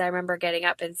point because I remember getting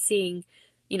up and seeing,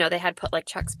 they had put like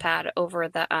Chuck's pad over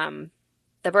the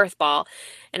birth ball.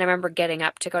 And I remember getting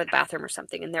up to go to the bathroom or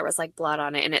something, and there was like blood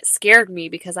on it, and it scared me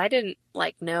because I didn't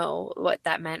like know what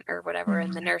that meant or whatever.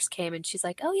 And the nurse came and she's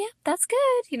like, "Oh yeah, that's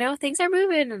good. Things are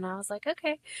moving." And I was like,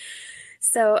 "Okay."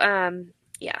 So,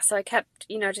 yeah, so I kept,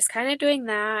 just kind of doing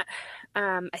that.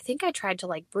 I think I tried to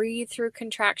like breathe through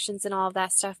contractions and all of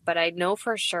that stuff, but I know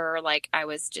for sure like I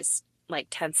was just like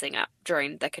tensing up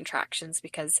during the contractions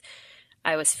because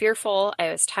I was fearful. I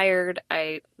was tired.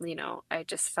 I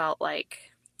just felt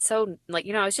like I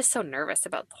was just so nervous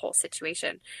about the whole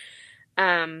situation.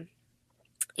 And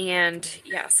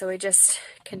yeah, so I just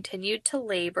continued to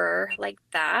labor like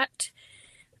that.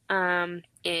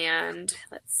 And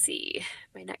let's see,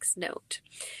 my next note.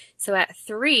 So at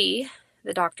 3,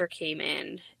 the doctor came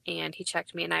in and he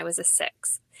checked me and I was a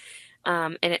 6.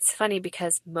 And it's funny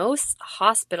because most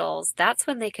hospitals, that's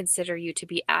when they consider you to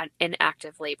be in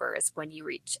active labor is when you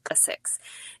reach a 6.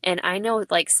 And I know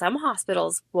like some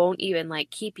hospitals won't even like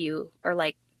keep you or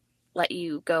like let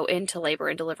you go into labor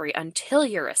and delivery until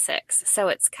you're a 6. So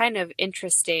it's kind of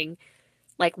interesting,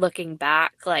 like looking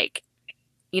back, like,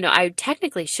 I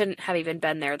technically shouldn't have even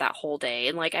been there that whole day.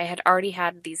 And like I had already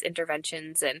had these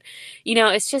interventions and,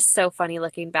 it's just so funny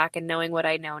looking back and knowing what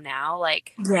I know now.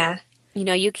 Like, Yeah.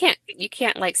 you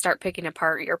can't like start picking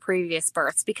apart your previous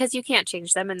births because you can't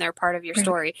change them and they're part of your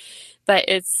story. But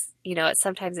it's,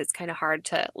 sometimes it's kind of hard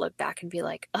to look back and be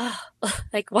like, oh,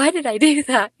 like, why did I do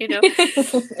that?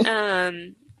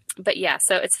 But yeah,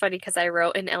 so it's funny because I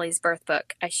wrote in Ellie's birth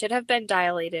book, I should have been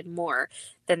dilated more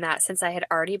than that since I had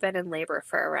already been in labor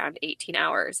for around 18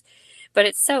 hours. But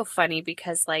it's so funny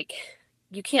because like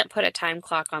you can't put a time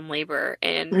clock on labor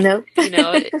and, Nope.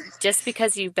 just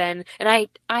because you've been, and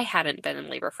I hadn't been in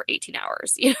labor for 18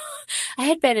 hours, I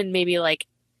had been in maybe like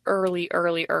early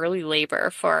labor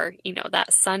for,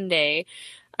 that Sunday.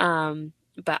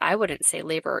 But I wouldn't say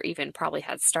labor even probably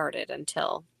had started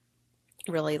until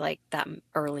really like that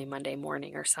early Monday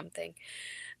morning or something.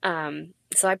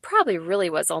 So I probably really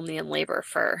was only in labor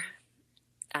for,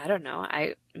 I don't know,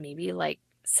 maybe like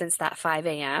since that 5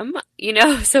 a.m.,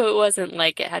 so it wasn't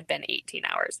like it had been 18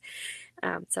 hours.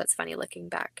 So it's funny looking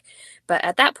back. But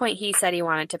at that point, he said he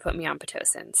wanted to put me on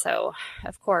Pitocin. So,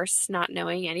 of course, not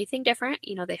knowing anything different,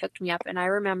 they hooked me up. And I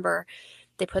remember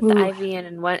they put the IV in,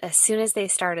 and as soon as they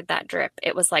started that drip,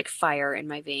 it was like fire in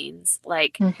my veins.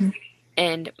 Like,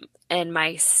 and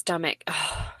my stomach,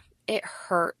 it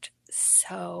hurt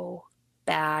so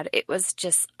bad. It was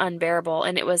just unbearable.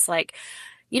 And it was like,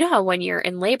 how when you're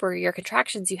in labor, your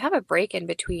contractions, you have a break in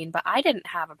between, but I didn't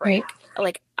have a break. Right.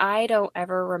 Like, I don't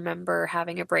ever remember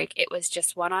having a break. It was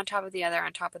just one on top of the other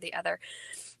on top of the other.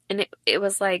 And it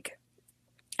was like,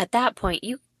 at that point,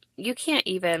 you can't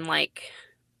even like,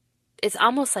 it's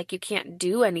almost like you can't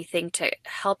do anything to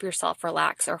help yourself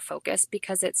relax or focus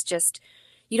because it's just,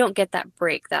 you don't get that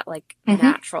break, that like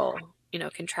natural,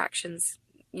 contractions,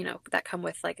 that come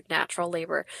with like natural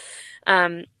labor.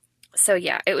 So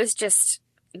yeah, it was just,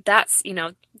 that's,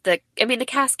 the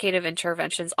cascade of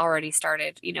interventions already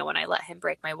started, when I let him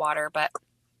break my water, but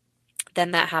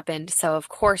then that happened. So of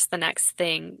course, the next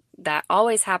thing that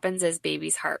always happens is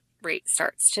baby's heart rate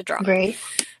starts to drop. Right.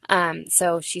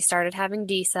 So she started having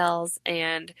D cells,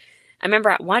 and I remember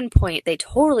at one point they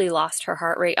totally lost her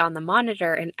heart rate on the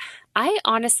monitor. And I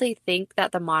honestly think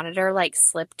that the monitor like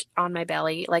slipped on my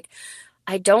belly. Like,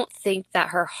 I don't think that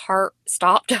her heart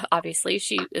stopped. Obviously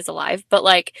she is alive, but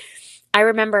like, I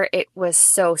remember it was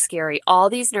so scary. All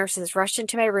these nurses rushed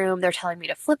into my room. They're telling me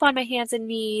to flip on my hands and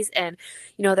knees, and,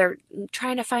 they're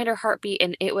trying to find her heartbeat.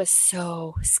 And it was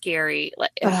so scary.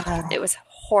 Like, it was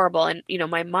horrible. And,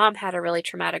 my mom had a really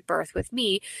traumatic birth with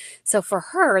me. So for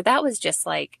her, that was just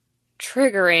like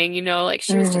triggering, like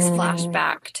she was just flashed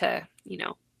back to,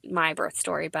 my birth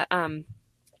story. But,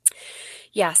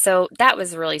 yeah, so that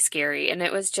was really scary. And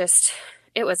it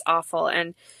was awful.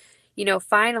 And,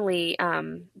 finally,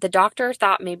 the doctor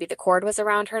thought maybe the cord was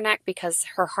around her neck because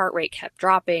her heart rate kept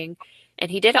dropping.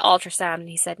 And he did an ultrasound and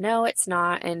he said, no, it's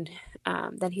not. And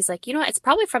then he's like, it's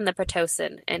probably from the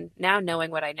Pitocin. And now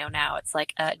knowing what I know now, it's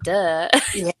like, duh.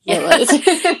 Yeah, it was.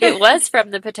 It was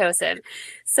from the Pitocin.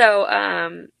 So,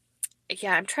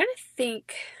 yeah, I'm trying to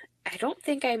think. I don't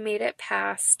think I made it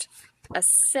past a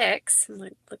 6. I'm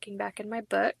looking back in my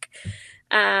book.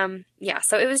 Yeah,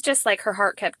 so it was just like her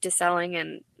heart kept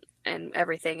decelling and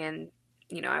everything. And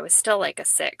I was still like a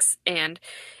 6. And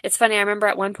it's funny, I remember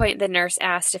at one point the nurse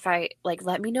asked if I, like,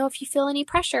 let me know if you feel any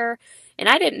pressure. And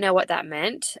I didn't know what that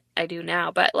meant. I do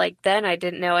now, but like then I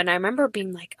didn't know. And I remember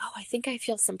being like, oh, I think I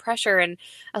feel some pressure. And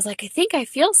I was like, I think I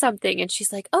feel something. And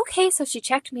she's like, okay. So she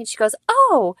checked me and she goes,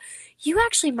 oh, you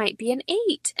actually might be an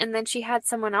 8. And then she had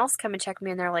someone else come and check me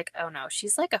and they're like, oh no,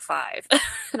 she's like a 5.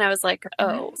 And I was like,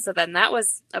 oh, so then that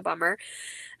was a bummer.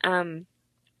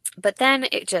 But then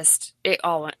it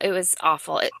was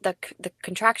awful. The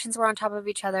contractions were on top of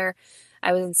each other.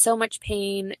 I was in so much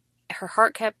pain. Her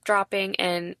heart kept dropping,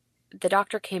 and the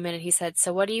doctor came in and he said,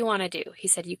 so what do you want to do? He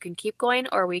said, you can keep going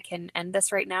or we can end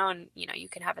this right now and, you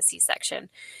can have a C-section.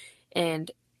 And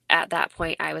at that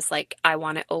point I was like, I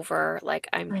want it over. Like,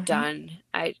 I'm done.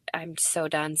 I'm so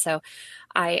done. So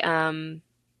I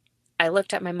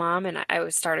looked at my mom and I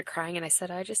started crying and I said,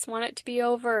 I just want it to be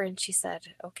over. And she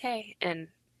said, okay. And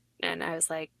I was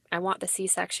like, I want the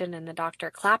C-section. And the doctor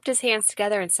clapped his hands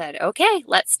together and said, okay,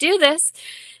 let's do this.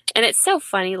 And it's so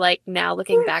funny, like now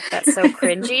looking back, that's so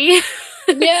cringy.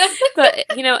 Yeah. But,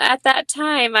 at that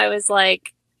time I was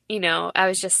like, I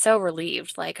was just so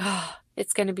relieved, like, oh,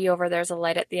 it's going to be over. There's a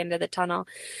light at the end of the tunnel.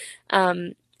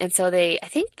 And so I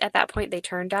think at that point they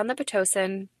turned down the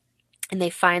Pitocin and they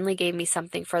finally gave me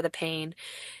something for the pain.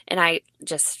 And I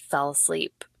just fell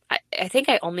asleep. I think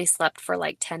I only slept for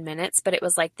like 10 minutes, but it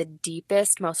was like the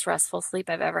deepest, most restful sleep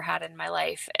I've ever had in my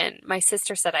life. And my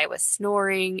sister said I was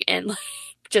snoring and like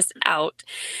just out.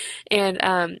 And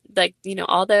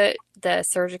all the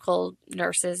surgical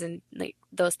nurses and like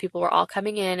those people were all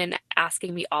coming in and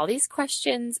asking me all these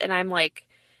questions. And I'm like,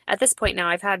 at this point now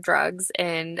I've had drugs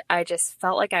and I just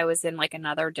felt like I was in like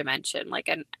another dimension, like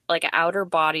an outer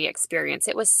body experience.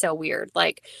 It was so weird.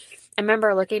 Like, I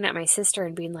remember looking at my sister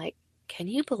and being like, can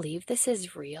you believe this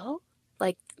is real?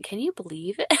 Like, can you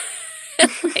believe it?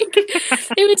 Like,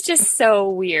 it was just so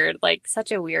weird, like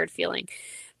such a weird feeling.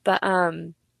 But,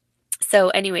 so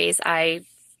anyways,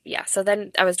 so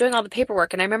then I was doing all the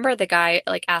paperwork and I remember the guy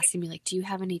like asking me like, do you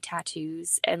have any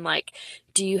tattoos? And like,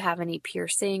 do you have any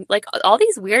piercing? Like all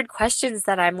these weird questions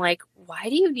that I'm like, why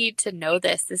do you need to know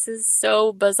this? This is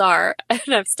so bizarre.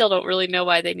 And I still don't really know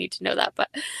why they need to know that. But,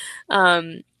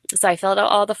 so I filled out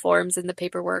all the forms and the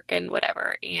paperwork and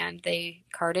whatever, and they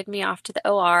carted me off to the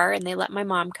OR and they let my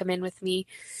mom come in with me,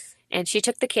 and she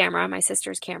took the camera, my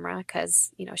sister's camera,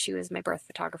 because, she was my birth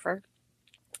photographer.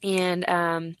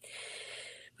 And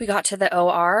we got to the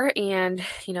OR and,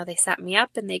 they sat me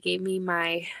up and they gave me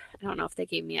I don't know if they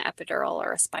gave me an epidural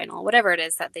or a spinal, whatever it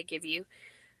is that they give you.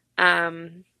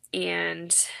 And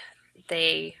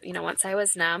they, once I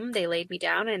was numb, they laid me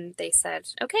down and they said,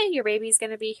 okay, your baby's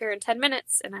going to be here in 10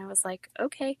 minutes. And I was like,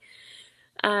 okay.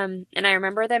 And I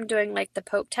remember them doing like the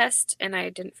poke test and I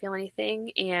didn't feel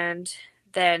anything. And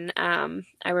then,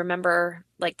 I remember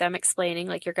like them explaining,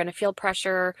 like, you're going to feel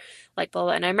pressure, like, blah,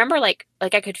 blah. And I remember like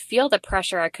I could feel the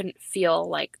pressure. I couldn't feel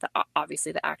like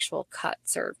obviously the actual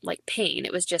cuts or like pain.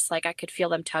 It was just like, I could feel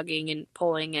them tugging and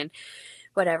pulling and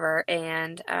whatever.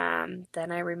 And,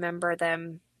 then I remember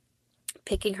them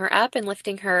picking her up and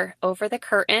lifting her over the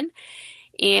curtain,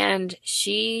 and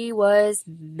she was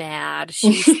mad.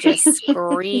 She just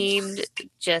screamed,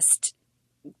 just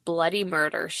bloody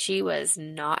murder. She was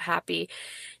not happy.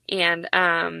 And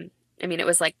it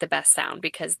was like the best sound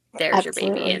because there's Absolutely.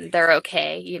 Your baby and they're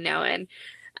okay, and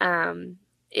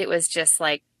it was just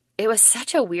like, it was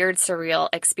such a weird, surreal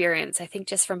experience. I think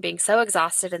just from being so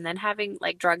exhausted and then having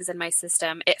like drugs in my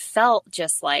system, it felt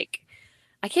just like,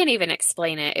 I can't even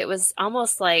explain it. It was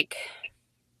almost like,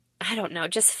 I don't know,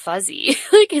 just fuzzy.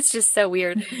 Like, it's just so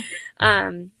weird.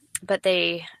 But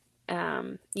they,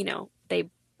 they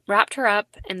wrapped her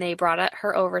up and they brought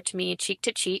her over to me cheek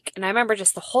to cheek. And I remember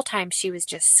just the whole time she was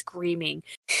just screaming.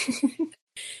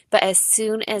 But as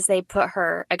soon as they put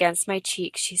her against my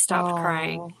cheek, she stopped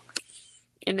crying.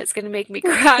 And it's going to make me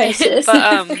cry.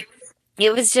 But,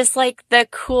 it was just like the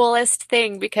coolest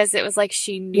thing because it was like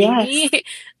she knew me,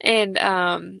 and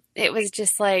it was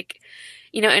just like,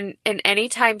 and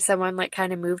anytime someone like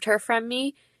kind of moved her from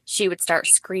me, she would start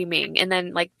screaming, and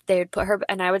then like they would put her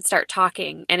and I would start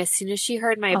talking, and as soon as she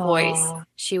heard my voice,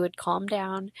 she would calm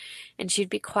down and she'd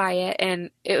be quiet,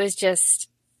 and it was just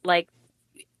like,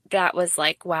 that was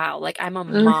like, wow, like I'm a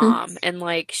mom and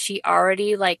like she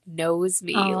already like knows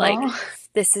me. Like,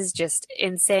 this is just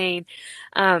insane.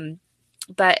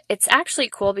 But it's actually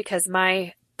cool because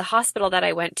the hospital that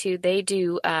I went to, they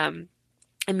do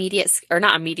immediate, or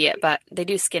not immediate, but they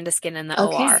do skin to skin in the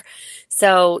OR.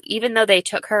 So even though they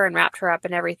took her and wrapped her up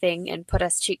and everything and put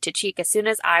us cheek to cheek, as soon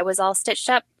as I was all stitched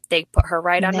up, they put her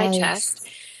right on my chest.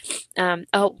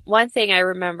 One thing I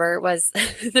remember was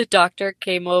the doctor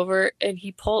came over and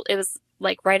it was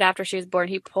like right after she was born,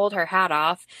 he pulled her hat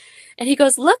off and he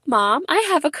goes, "Look, Mom, I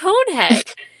have a cone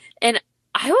head." And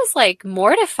I was like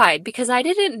mortified because I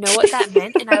didn't know what that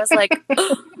meant. And I was like,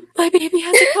 "Oh, my baby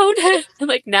has a cone head." And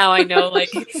like now I know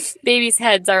like babies'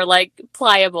 heads are like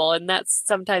pliable, and that's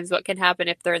sometimes what can happen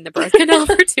if they're in the birth canal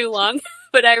for too long.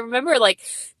 But I remember like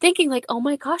thinking like, "Oh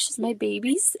my gosh, is my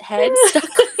baby's head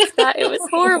stuck like that?" It was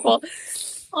horrible.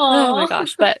 Oh my Aw.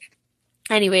 gosh. But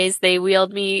anyways, they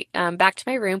wheeled me back to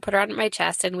my room, put her on my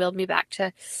chest, and wheeled me back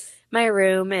to my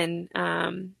room. And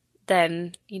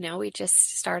then, we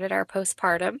just started our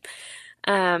postpartum.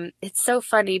 It's so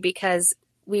funny because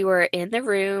we were in the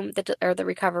room, the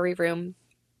recovery room,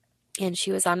 and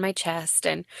she was on my chest.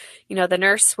 And, the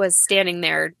nurse was standing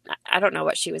there. I don't know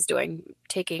what she was doing,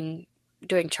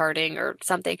 doing charting or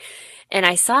something. And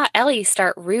I saw Ellie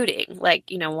start rooting, like,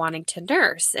 wanting to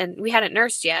nurse. And we hadn't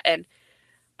nursed yet. And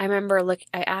I remember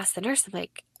I asked the nurse, I'm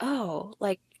like, "Oh,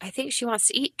 like, I think she wants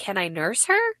to eat. Can I nurse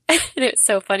her?" And it was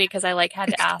so funny because I like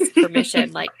had to ask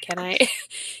permission, like, can I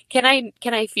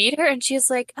feed her? And she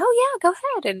was like, "Oh yeah, go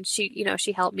ahead." And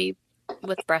she helped me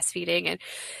with breastfeeding. And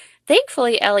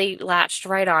thankfully Ellie latched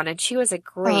right on, and she was a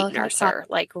great Oh, that's awesome. nurser,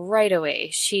 like right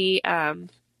away.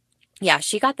 Yeah,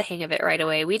 she got the hang of it right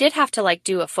away. We did have to like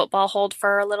do a football hold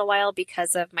for a little while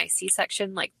because of my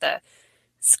C-section, like the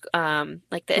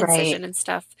Right. incision and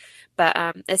stuff. But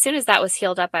as soon as that was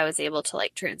healed up, I was able to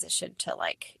like transition to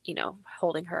like,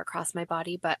 holding her across my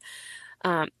body. But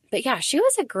yeah, she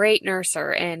was a great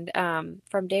nurser. And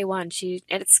from day one, and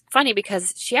it's funny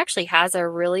because she actually has a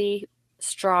really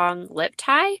strong lip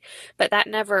tie, but that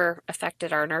never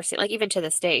affected our nursing. Like even to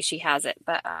this day, she has it,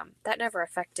 but that never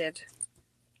affected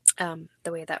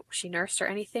the way that she nursed or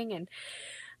anything. And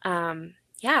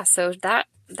yeah, so that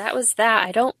was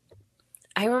that.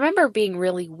 I remember being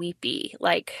really weepy,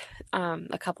 like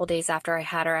a couple days after I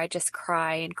had her. I just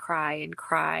cry and cry and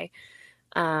cry,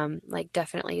 like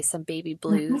definitely some baby Mhm.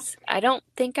 blues. I don't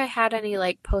think I had any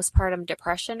like postpartum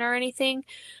depression or anything.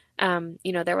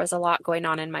 There was a lot going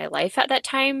on in my life at that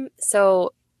time,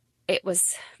 so it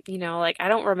was, like I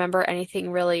don't remember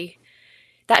anything really.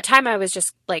 That time I was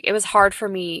just like it was hard for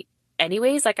me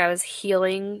anyways, like I was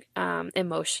healing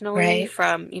emotionally Right.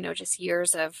 from, just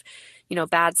years of,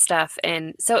 bad stuff.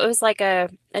 And so it was like a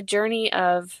journey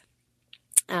of,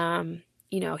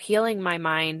 healing my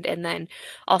mind and then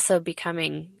also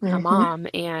becoming a Mm-hmm. mom.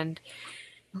 And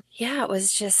yeah,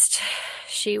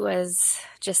 she was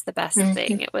just the best Mm-hmm.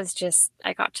 thing. It was just,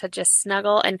 I got to just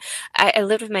snuggle. And I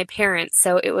lived with my parents.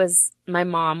 So it was my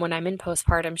mom when I'm in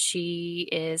postpartum. She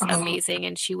is Oh, amazing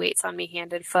and she waits on me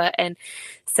hand and foot. And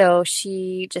so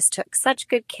she just took such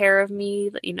good care of me,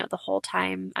 the whole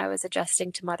time I was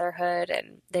adjusting to motherhood.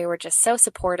 And they were just so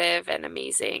supportive and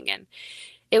amazing. And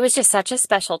it was just such a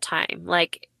special time.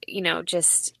 Like,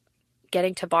 just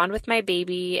getting to bond with my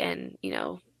baby and,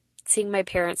 seeing my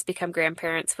parents become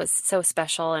grandparents was so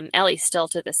special. And Ellie still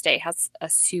to this day has a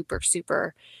super,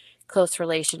 super close oh,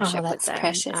 relationship with that's them.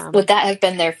 precious. Would that have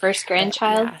been their first But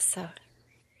grandchild? yeah, so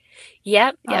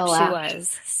yep, Oh, she wow.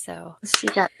 was. So She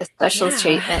got the special yeah,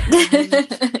 treatment.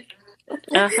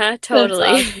 uh-huh, That's totally.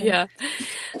 awesome. Yeah.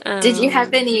 Did you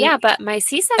have Yeah, any? but my Oh,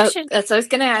 C-section, that's what I was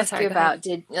going to oh, ask sorry, you go ahead. about.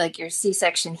 Did like your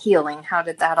C-section healing? How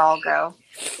did that all go?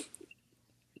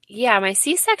 Yeah, my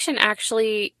C-section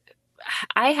actually,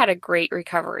 I had a great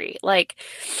recovery. Like,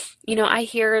 I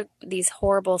hear these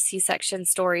horrible C-section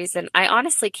stories and I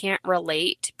honestly can't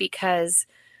relate because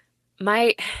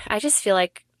I just feel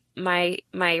like my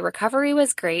recovery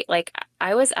was great. Like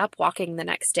I was up walking the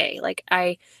next day. Like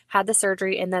I had the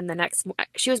surgery and then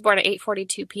she was born at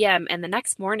 8:42 p.m. and the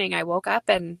next morning I woke up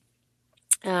and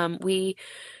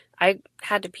I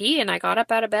had to pee and I got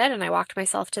up out of bed and I walked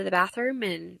myself to the bathroom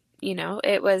and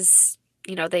it was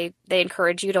they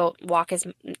encourage you to walk as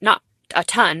not a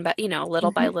ton but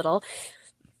little by Hmm. little.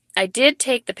 I did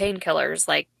take the painkillers,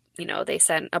 like, they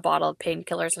sent a bottle of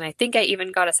painkillers, and I think I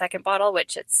even got a second bottle,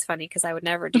 which it's funny because I would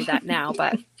never do that now.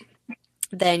 But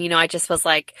then, I just was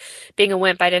like, being a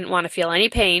wimp, I didn't want to feel any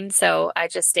pain, so I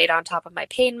just stayed on top of my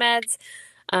pain meds.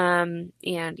 And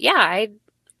yeah,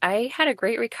 I had a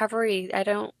great recovery.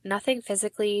 Nothing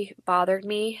physically bothered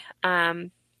me.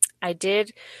 I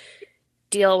did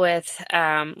deal with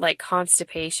like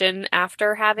constipation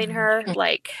after having her.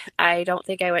 Like I don't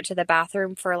think I went to the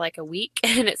bathroom for like a week.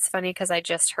 And it's funny because I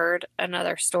just heard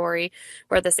another story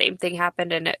where the same thing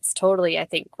happened and it's totally I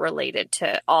think related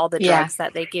to all the Yeah. drugs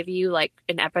that they give you like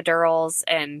in epidurals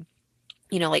and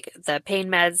like the pain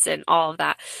meds and all of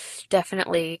that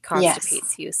definitely Yes.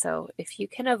 constipates you. So if you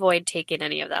can avoid taking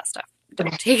any of that stuff,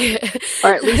 don't take it.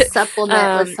 Or at least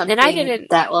supplement with something and I didn't,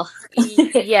 that will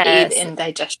aid yes, in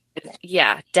digestion.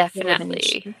 yeah, definitely.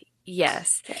 Elimination.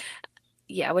 Yes. Okay.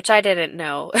 Yeah, which I didn't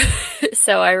know.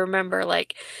 So I remember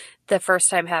like the first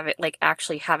time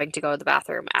actually having to go to the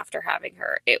bathroom after having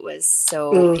her. It was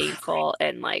so Oof. painful,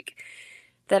 and like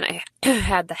then I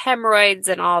had the hemorrhoids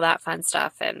and all that fun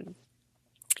stuff, and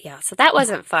yeah, so that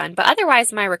wasn't fun. But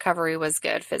otherwise my recovery was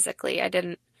good physically. I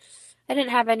didn't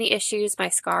have any issues. My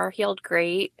scar healed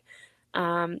great.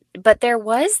 But there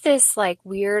was this like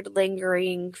weird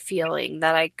lingering feeling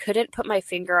that I couldn't put my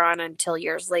finger on until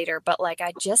years later, but like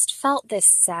I just felt this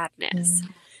sadness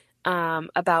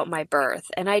about my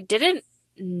birth, and I didn't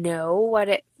know what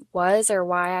it was or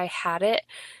why I had it.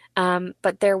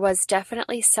 But there was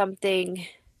definitely something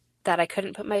that I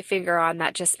couldn't put my finger on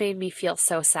that just made me feel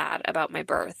so sad about my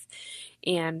birth.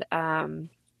 And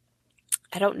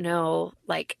I don't know,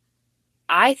 like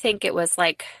I think it was,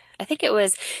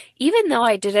 even though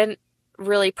I didn't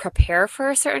really prepare for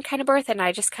a certain kind of birth, and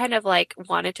I just kind of like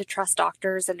wanted to trust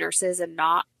doctors and nurses and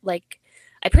not like,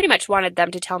 I pretty much wanted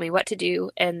them to tell me what to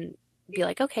do and be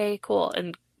like, okay, cool,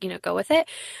 and go with it.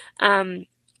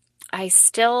 I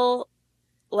still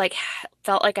like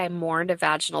felt like I mourned a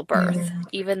vaginal birth,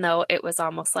 even though it was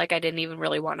almost like I didn't even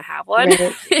really want to have one,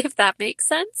 Right. if that makes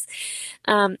sense.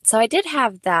 So I did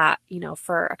have that,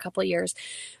 for a couple of years,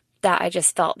 that I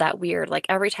just felt that weird. Like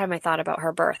every time I thought about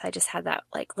her birth, I just had that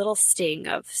like little sting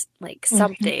of like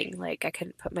something like I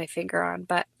couldn't put my finger on.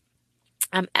 But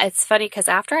it's funny because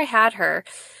after I had her,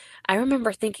 I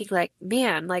remember thinking like,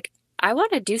 man, like I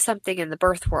want to do something in the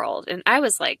birth world. And I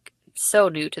was like so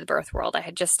new to the birth world. I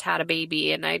had just had a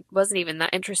baby and I wasn't even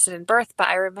that interested in birth. But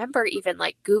I remember even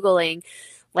like Googling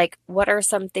like what are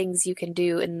some things you can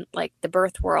do in like the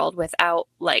birth world without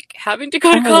like having to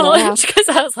go to college, because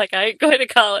I was like, I ain't going to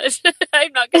college.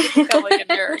 I'm not going to become like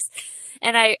a nurse.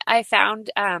 And I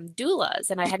found doulas,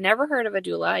 and I had never heard of a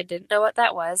doula. I didn't know what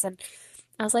that was, and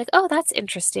I was like, oh, that's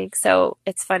interesting. So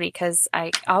it's funny because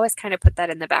I always kind of put that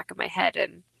in the back of my head,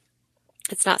 and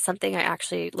it's not something I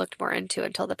actually looked more into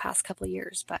until the past couple of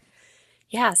years. But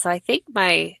yeah, so I think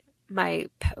my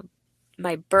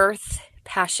birth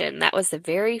passion, that was the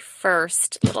very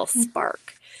first little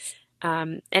spark.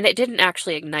 And it didn't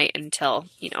actually ignite until,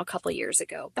 a couple of years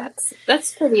ago. But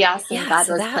That's pretty awesome. Yeah, God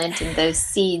so was planting those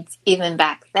seeds even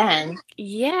back then.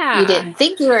 yeah. You didn't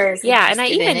think you were as Yeah, and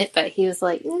interested in it, but he was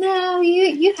like, no,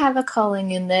 you have a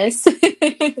calling in this.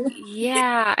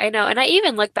 Yeah, I know. And I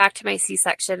even look back to my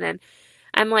C-section and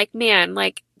I'm like, man,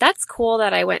 like that's cool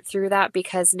that I went through that,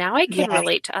 because now I can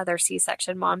relate to other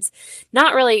C-section moms.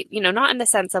 Not really, not in the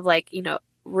sense of like,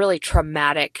 really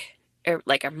traumatic or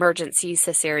like emergency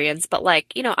cesareans, but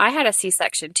like, I had a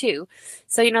C-section too.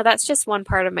 So, that's just one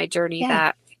part of my journey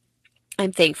that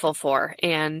I'm thankful for.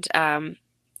 And,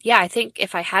 yeah, I think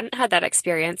if I hadn't had that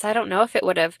experience, I don't know if it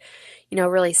would have,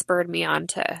 really spurred me on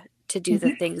to do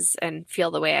the things and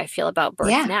feel the way I feel about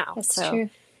birth now. That's so true.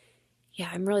 Yeah,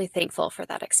 I'm really thankful for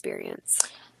that experience.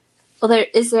 Well,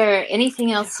 is there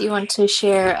anything else you want to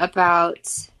share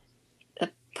about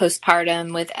the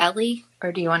postpartum with Ellie,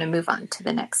 or do you want to move on to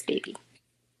the next baby?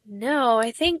 No,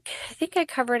 I think I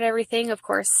covered everything. Of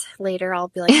course, later I'll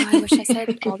be like, oh, I wish I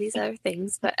said all these other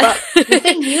things. But well, the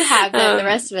thing you have that the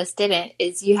rest of us didn't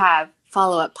is you have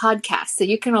follow-up podcasts, so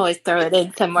you can always throw it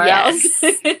in somewhere else.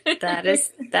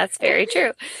 That's very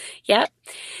true. Yep.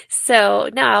 So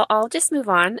now I'll just move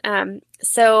on.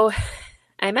 So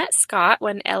I met Scott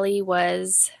when Ellie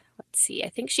was, I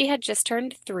think she had just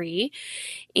turned 3,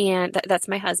 and that's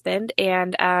my husband.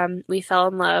 And we fell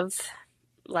in love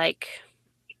like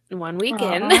one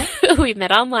weekend. We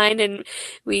met online, and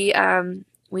we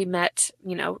met,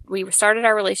 we started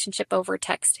our relationship over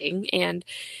texting, and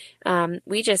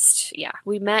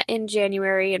we met in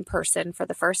January in person for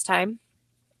the first time,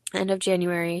 end of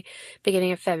January,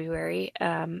 beginning of February,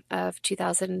 of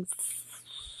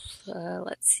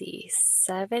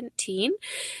 2017.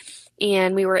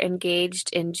 And we were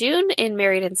engaged in June and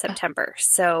married in September.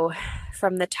 So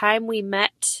from the time we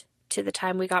met to the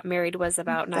time we got married was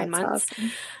about 9 months.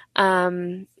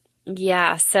 Awesome.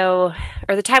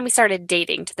 Or the time we started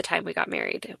dating to the time we got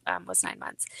married was 9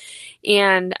 months.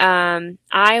 And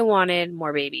I wanted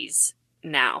more babies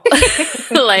now.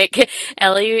 Like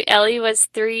Ellie was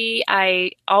 3.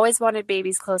 I always wanted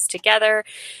babies close together.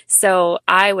 So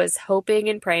I was hoping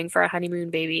and praying for a honeymoon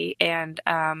baby. And,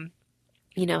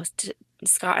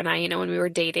 Scott and I, when we were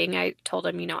dating, I told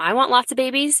him, I want lots of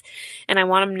babies and I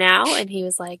want them now. And he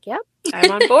was like, yep, I'm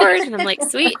on board. And I'm like,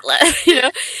 sweet.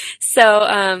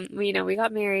 So, we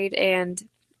got married, and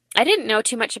I didn't know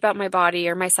too much about my body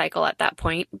or my cycle at that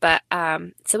point, but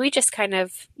so we just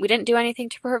we didn't do anything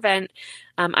to prevent.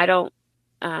 Um, I don't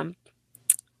um,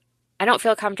 I don't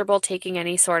feel comfortable taking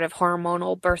any sort of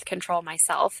hormonal birth control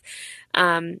myself.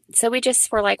 So we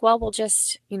just were like, well, we'll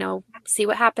just, see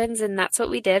what happens. And that's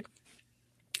what we did.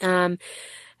 Um,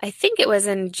 I think it was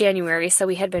in January. So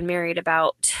we had been married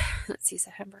about, let's see,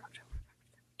 September, October,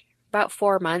 about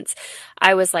 4 months.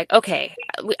 I was like, okay,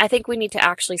 I think we need to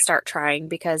actually start trying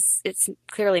because it's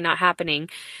clearly not happening.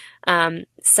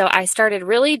 So I started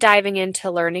really diving into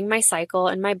learning my cycle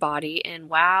and my body, and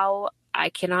wow, I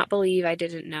cannot believe I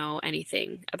didn't know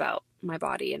anything about my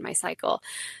body and my cycle.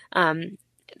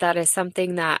 That is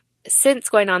something that since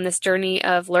going on this journey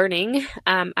of learning,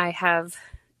 I have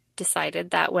decided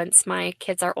that once my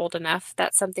kids are old enough,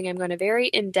 that's something I'm going to very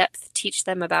in-depth teach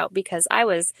them about, because I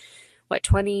was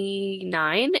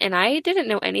 29, and I didn't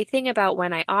know anything about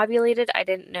when I ovulated. I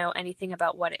didn't know anything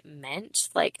about what it meant,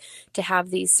 like to have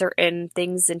these certain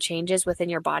things and changes within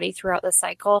your body throughout the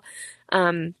cycle.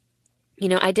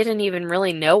 I didn't even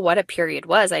really know what a period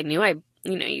was. I knew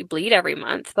you bleed every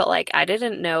month, but like I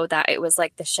didn't know that it was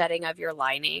like the shedding of your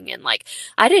lining, and like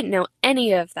I didn't know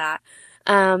any of that.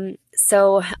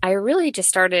 So I really just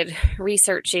started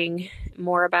researching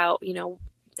more about,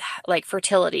 like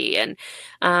fertility and,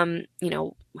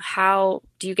 how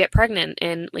do you get pregnant,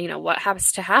 and, what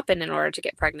has to happen in order to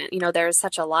get pregnant? There's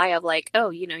such a lie of like, oh,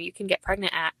 you can get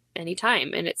pregnant at any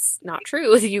time. And it's not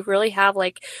true. You really have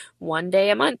like one day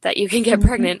a month that you can get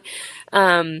pregnant.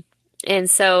 And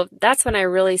so that's when I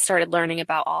really started learning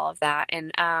about all of that.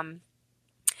 And,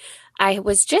 I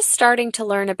was just starting to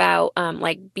learn about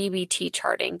like BBT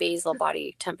charting, basal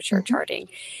body temperature charting.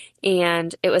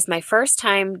 And it was my first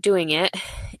time doing it.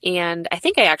 And I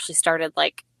think I actually started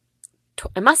like,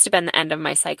 it must have been the end of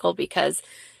my cycle, because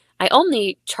I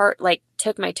only took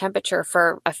my temperature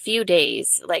for a few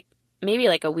days, like maybe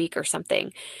like a week or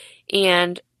something.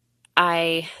 And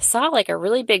I saw like a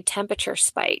really big temperature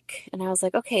spike. And I was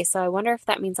like, okay, so I wonder if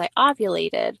that means I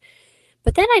ovulated.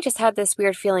 But then I just had this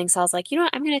weird feeling. So I was like, you know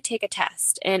what? I'm going to take a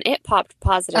test. And it popped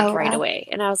positive right away.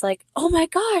 And I was like, oh my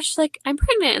gosh, like I'm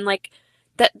pregnant. And like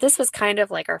this was kind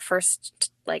of like our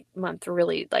first like month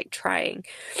really like trying.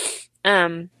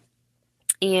 And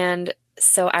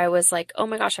so I was like, oh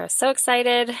my gosh, I was so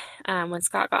excited. When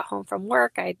Scott got home from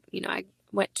work, I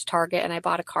went to Target and I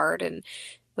bought a card and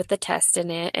with the test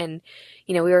in it. And,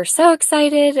 we were so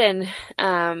excited, and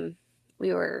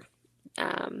we were,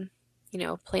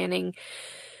 planning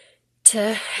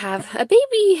to have a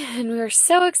baby, and we were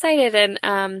so excited.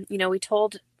 And, we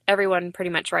told everyone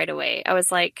pretty much right away. I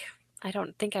was like, I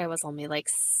don't think I was only like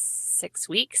 6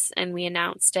 weeks, and we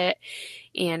announced it,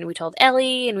 and we told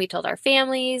Ellie, and we told our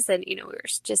families, and, we were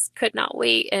just could not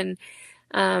wait. And,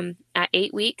 at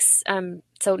 8 weeks,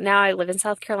 so now I live in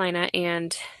South Carolina,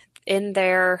 and in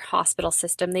their hospital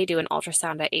system, they do an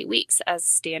ultrasound at 8 weeks as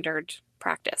standard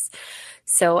practice.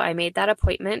 So I made that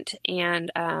appointment,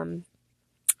 and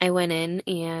I went in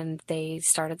and they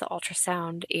started the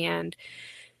ultrasound. And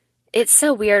it's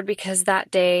so weird because that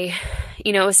day,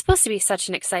 it was supposed to be such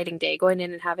an exciting day, going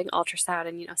in and having ultrasound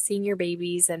and, seeing your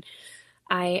babies. And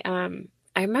I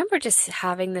remember just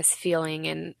having this feeling,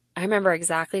 and I remember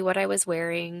exactly what I was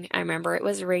wearing. I remember it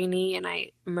was rainy, and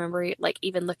I remember like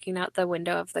even looking out the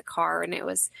window of the car, and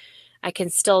I can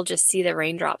still just see the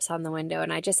raindrops on the window.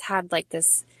 And I just had like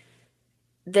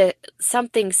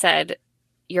something said,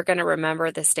 you're going to remember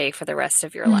this day for the rest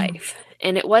of your life.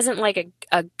 And it wasn't like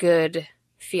a good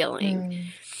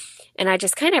feeling. And I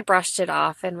just kind of brushed it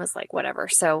off and was like, whatever.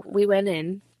 So we went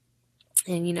in,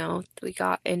 and, we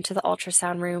got into the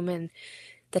ultrasound room, and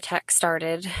the tech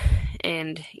started.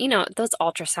 And, those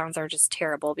ultrasounds are just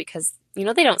terrible because, they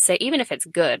don't say, even if it's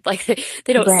good, like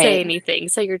they don't say anything.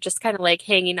 So you're just kind of like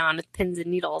hanging on with pins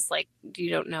and needles, like you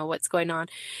don't know what's going on.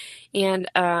 And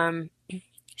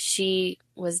she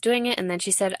was doing it, and then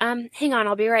she said, hang on,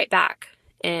 I'll be right back.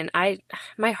 And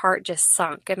my heart just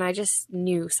sunk, and I just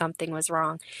knew something was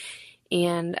wrong.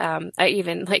 And I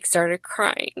even like started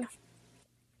crying.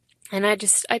 And I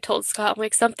told Scott, I'm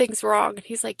like, something's wrong. And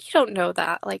he's like, you don't know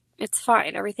that. Like, it's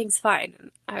fine. Everything's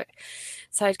fine.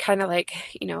 So I kind of like,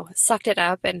 sucked it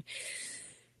up, and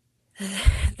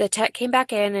the tech came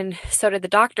back in, and so did the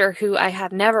doctor, who I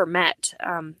had never met.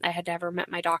 I had never met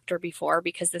my doctor before,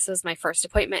 because this was my first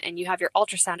appointment, and you have your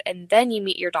ultrasound and then you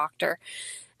meet your doctor.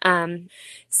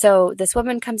 So this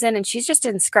woman comes in, and she's just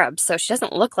in scrubs. So she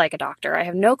doesn't look like a doctor. I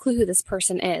have no clue who this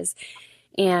person is.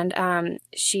 And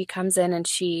she comes in, and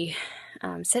she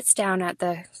sits down at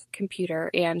the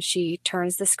computer, and she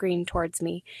turns the screen towards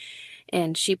me,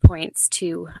 and she points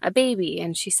to a baby,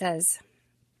 and she says,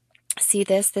 see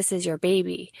this? This is your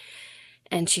baby.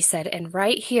 And she said, and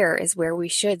right here is where we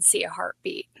should see a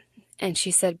heartbeat. And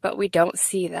she said, but we don't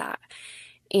see that.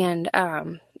 And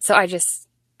so I just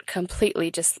completely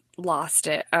just lost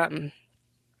it.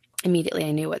 Immediately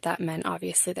I knew what that meant.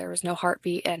 Obviously, there was no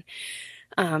heartbeat.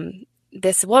 And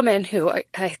this woman who,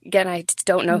 again, I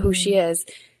don't know who she is,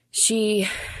 she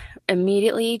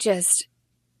immediately just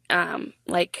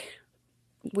like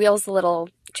wheels the little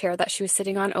chair that she was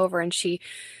sitting on over, and she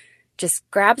just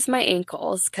grabs my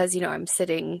ankles because, I'm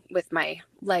sitting with my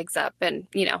legs up and,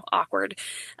 awkward.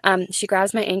 She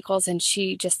grabs my ankles and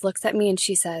she just looks at me and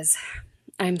she says,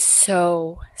 I'm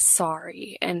so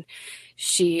sorry. And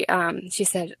she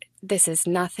said, this is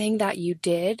nothing that you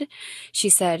did. She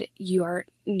said, you are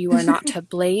not to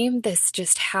blame. This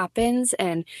just happens.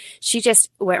 And she just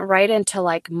went right into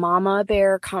like mama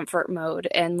bear comfort mode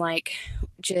and like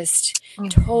just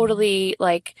totally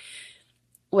like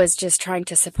was just trying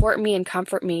to support me and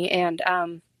comfort me. And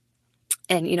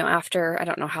after, I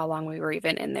don't know how long we were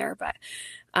even in there, but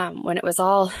when it was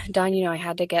all done, I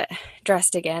had to get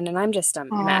dressed again, and I'm just a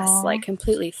mess, like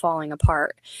completely falling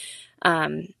apart.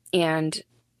 And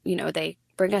they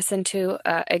bring us into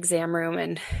an exam room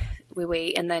and we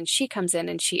wait, and then she comes in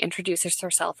and she introduces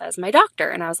herself as my doctor.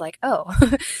 And I was like, oh,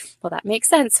 well, that makes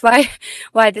sense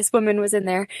why this woman was in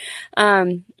there.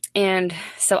 And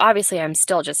so obviously I'm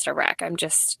still just a wreck. I'm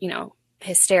just,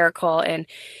 hysterical. And,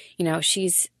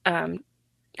 she's,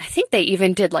 I think they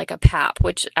even did like a PAP,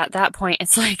 which at that point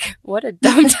it's like, what a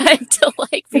dumb time to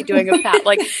like be doing a PAP.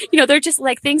 Like, they're just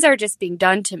like, things are just being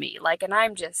done to me. Like, and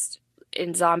I'm just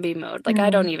in zombie mode. Like, I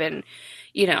don't even,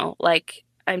 like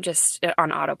I'm just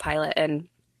on autopilot. And,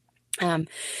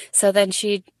 so then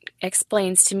she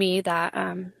explains to me that,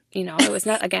 it was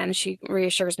not, again, she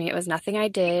reassures me it was nothing I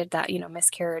did, that,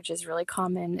 miscarriage is really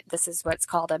common. This is what's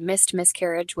called a missed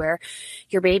miscarriage, where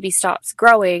your baby stops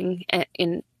growing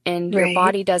and your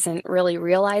body doesn't really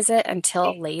realize it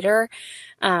until later.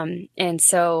 And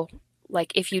so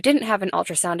like if you didn't have an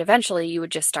ultrasound, eventually you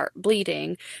would just start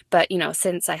bleeding. But,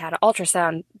 since I had an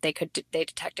ultrasound, they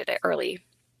detected it early.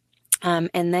 And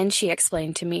then she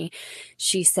explained to me,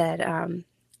 she said,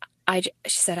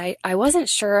 I wasn't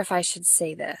sure if I should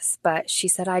say this, but she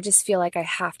said, I just feel like I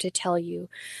have to tell you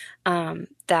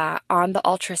that on the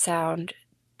ultrasound,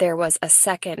 there was a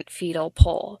second fetal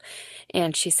pole.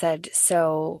 And she said,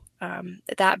 so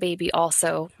that baby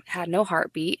also had no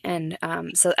heartbeat. And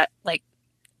so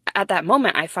at that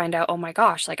moment, I find out, oh my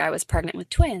gosh, like I was pregnant with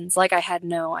twins. Like I had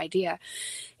no idea.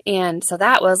 And so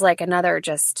that was like another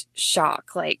just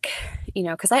shock, like,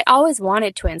 because I always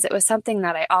wanted twins. It was something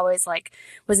that I always like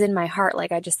was in my heart.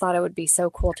 Like I just thought it would be so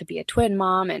cool to be a twin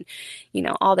mom and,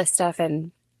 all this stuff.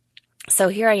 And so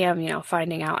here I am,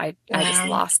 finding out I just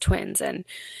lost twins. And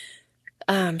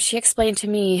she explained to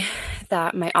me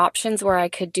that my options were I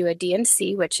could do a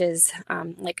D&C, which is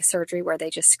like a surgery where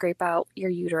they just scrape out your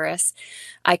uterus.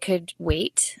 I could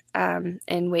wait and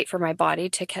wait for my body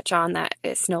to catch on that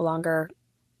it's no longer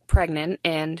pregnant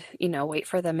and, wait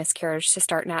for the miscarriage to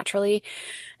start naturally.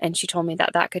 And she told me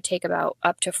that that could take about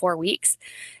up to 4 weeks.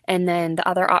 And then the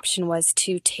other option was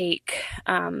to take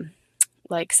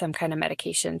like some kind of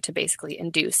medication to basically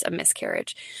induce a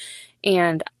miscarriage.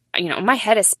 And my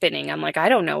head is spinning. I'm like, I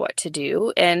don't know what to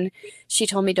do. And she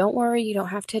told me, don't worry, you don't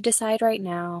have to decide right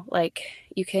now. Like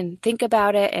you can think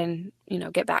about it and,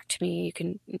 get back to me. You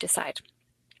can decide.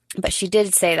 But she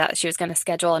did say that she was going to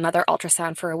schedule another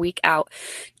ultrasound for a week out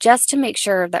just to make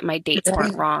sure that my dates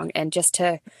weren't wrong, and just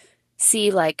to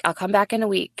see, like, I'll come back in a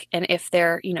week. And if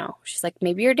they're, she's like,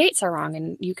 maybe your dates are wrong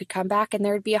and you could come back and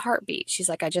there'd be a heartbeat. She's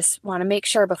like, I just want to make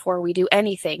sure before we do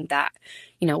anything that,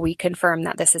 we confirm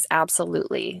that this is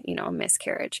absolutely, a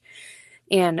miscarriage.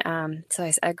 And so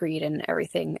I agreed and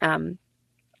everything.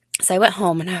 So I went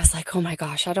home and I was like, oh my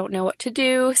gosh, I don't know what to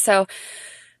do. So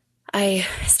I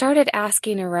started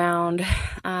asking around,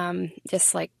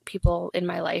 just like people in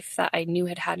my life that I knew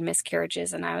had had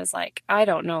miscarriages. And I was like, I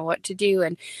don't know what to do.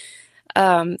 And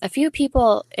a few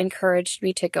people encouraged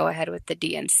me to go ahead with the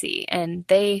D&C. And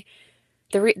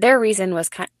their reason was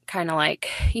kind of like,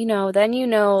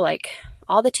 then like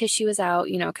all the tissue is out,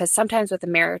 because sometimes with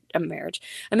a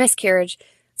miscarriage,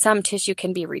 some tissue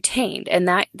can be retained, and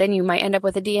that then you might end up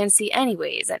with a D&C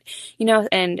anyways.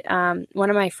 And one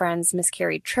of my friends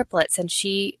miscarried triplets, and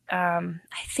she, I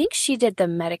think she did the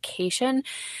medication,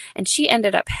 and she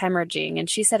ended up hemorrhaging, and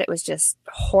she said it was just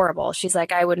horrible. She's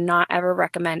like, I would not ever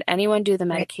recommend anyone do the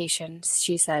medication.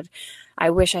 She said,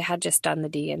 I wish I had just done the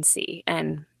D&C.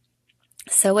 And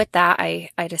So with that,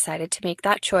 I decided to make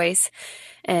that choice,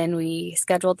 and we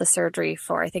scheduled the surgery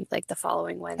for, I think, like the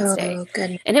following Wednesday. Oh,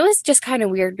 goodness. And it was just kind of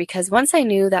weird because once I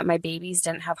knew that my babies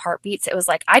didn't have heartbeats, it was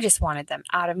like I just wanted them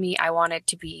out of me. I wanted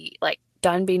to be like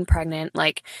done being pregnant.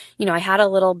 Like, I had a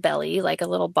little belly, like a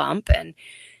little bump, and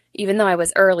even though I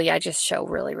was early, I just show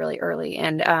really, really early.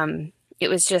 And it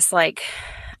was just like,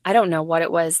 I don't know what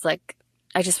it was. Like,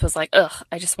 I just was like, ugh,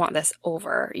 I just want this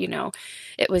over.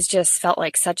 It was just felt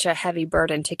like such a heavy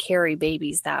burden to carry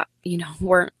babies that,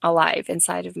 weren't alive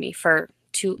inside of me for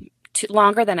too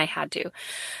longer than I had to.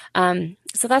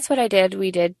 So that's what I did. We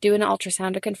did do an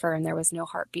ultrasound to confirm there was no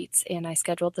heartbeats, and I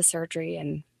scheduled the surgery,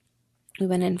 and we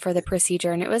went in for the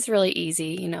procedure, and it was really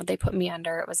easy. They put me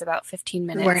under. It was about 15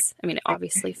 minutes. I mean, it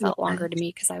obviously felt longer to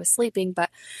me because I was sleeping, but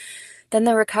then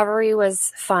the recovery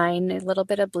was fine, a little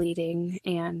bit of bleeding,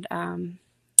 and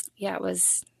yeah, it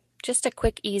was just a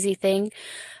quick, easy thing.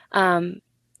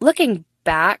 Looking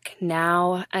back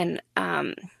now, and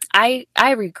I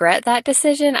regret that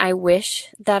decision. I wish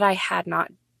that I had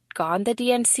not gone the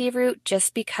DNC route,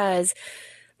 just because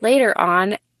later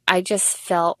on I just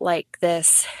felt like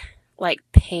this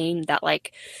pain that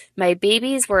like my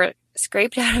babies were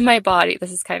scraped out of my body.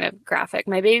 This is kind of graphic.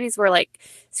 My babies were like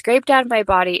scraped out of my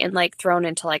body and like thrown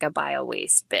into like a bio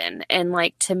waste bin. And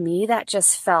like to me, that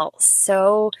just felt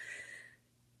so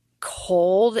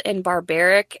cold and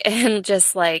barbaric and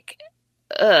just like,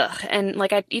 ugh. And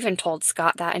like I even told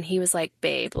Scott that, and he was like,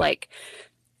 babe, like,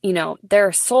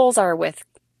 their souls are with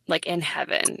like in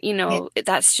heaven,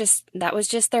 that was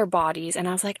just their bodies. And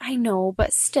I was like, I know,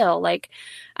 but still, like,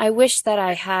 I wish that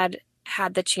I had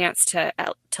the chance to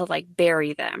like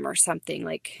bury them or something.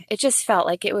 Like, it just felt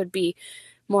like it would be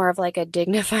more of like a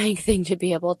dignifying thing to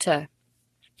be able to,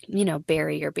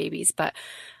 bury your babies. But,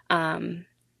 I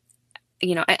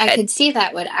could see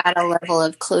that would add a level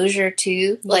of closure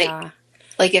too. Yeah.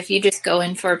 Like if you just go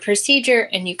in for a procedure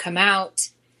and you come out,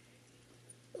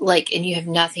 like, and you have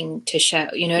nothing to show,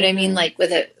 you know what I mean? Like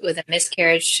with a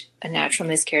miscarriage, a natural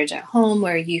miscarriage at home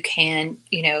where you can,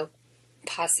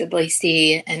 possibly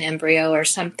see an embryo or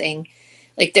something,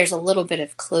 like there's a little bit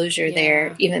of closure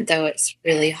there, even though it's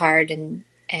really hard and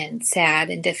sad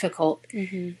and difficult.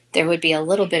 There would be a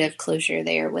little bit of closure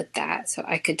there with that. So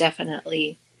I could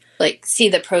definitely like see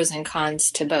the pros and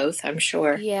cons to both, I'm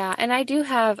sure. Yeah. And I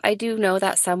do know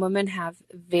that some women have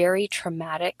very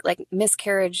traumatic, like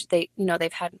miscarriage. They've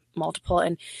had multiple,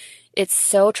 and it's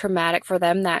so traumatic for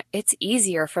them that it's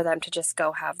easier for them to just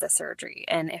go have the surgery.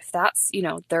 And if that's,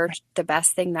 they're the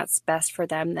best thing that's best for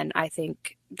them, then I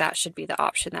think that should be the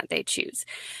option that they choose.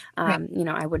 I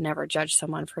would never judge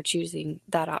someone for choosing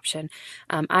that option.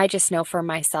 I just know for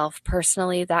myself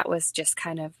personally, that was just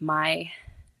kind of my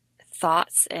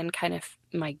thoughts and kind of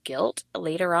my guilt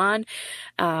later on.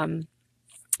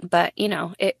 But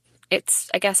it's,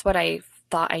 I guess, what I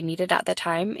thought I needed at the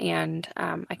time. And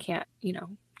I can't,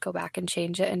 go back and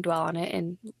change it and dwell on it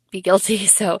and be guilty.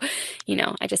 So,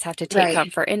 I just have to take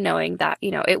comfort in knowing that,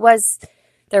 it was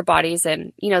their bodies,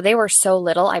 and, they were so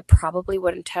little, I probably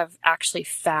wouldn't have actually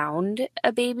found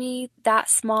a baby that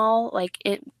small, like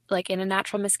in a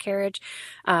natural miscarriage.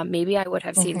 Maybe I would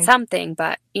have seen something,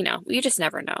 but, you just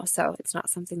never know. So it's not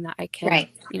something that I can,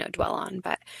 dwell on,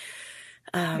 but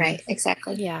right,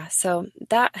 exactly. Yeah, so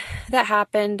that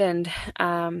happened, and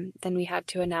then we had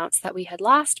to announce that we had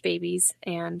lost babies,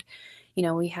 and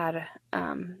we had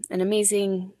an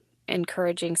amazing,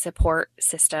 encouraging support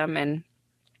system. And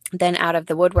then out of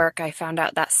the woodwork, I found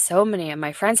out that so many of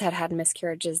my friends had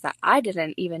miscarriages that I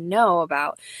didn't even know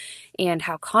about, and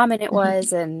how common it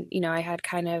was. And I had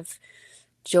kind of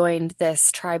joined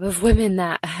this tribe of women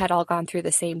that had all gone through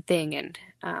the same thing. And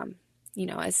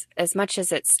as much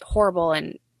as it's horrible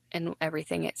and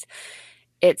everything,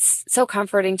 it's so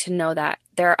comforting to know that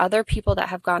there are other people that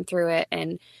have gone through it.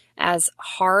 And as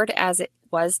hard as it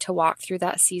was to walk through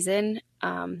that season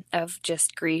of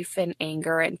just grief and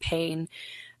anger and pain,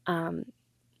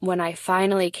 when I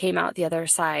finally came out the other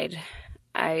side,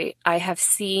 I have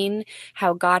seen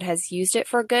how God has used it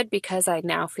for good, because I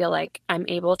now feel like I'm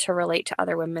able to relate to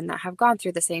other women that have gone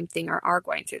through the same thing or are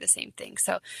going through the same thing.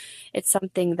 So it's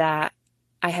something that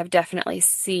I have definitely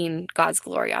seen God's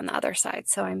glory on the other side.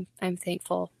 So I'm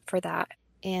thankful for that.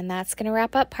 And that's going to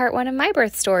wrap up part 1 of my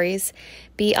birth stories.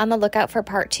 Be on the lookout for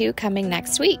part 2 coming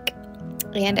next week.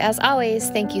 And as always,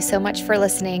 thank you so much for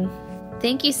listening.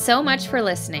 Thank you so much for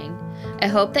listening. I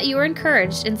hope that you were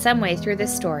encouraged in some way through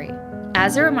this story.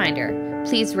 As a reminder,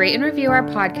 please rate and review our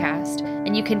podcast,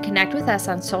 and you can connect with us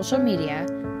on social media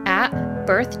at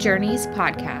Birth Journeys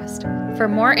Podcast. For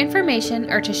more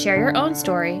information or to share your own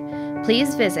story,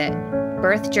 please visit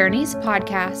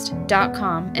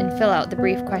birthjourneyspodcast.com and fill out the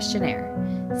brief questionnaire.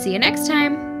 See you next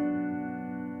time.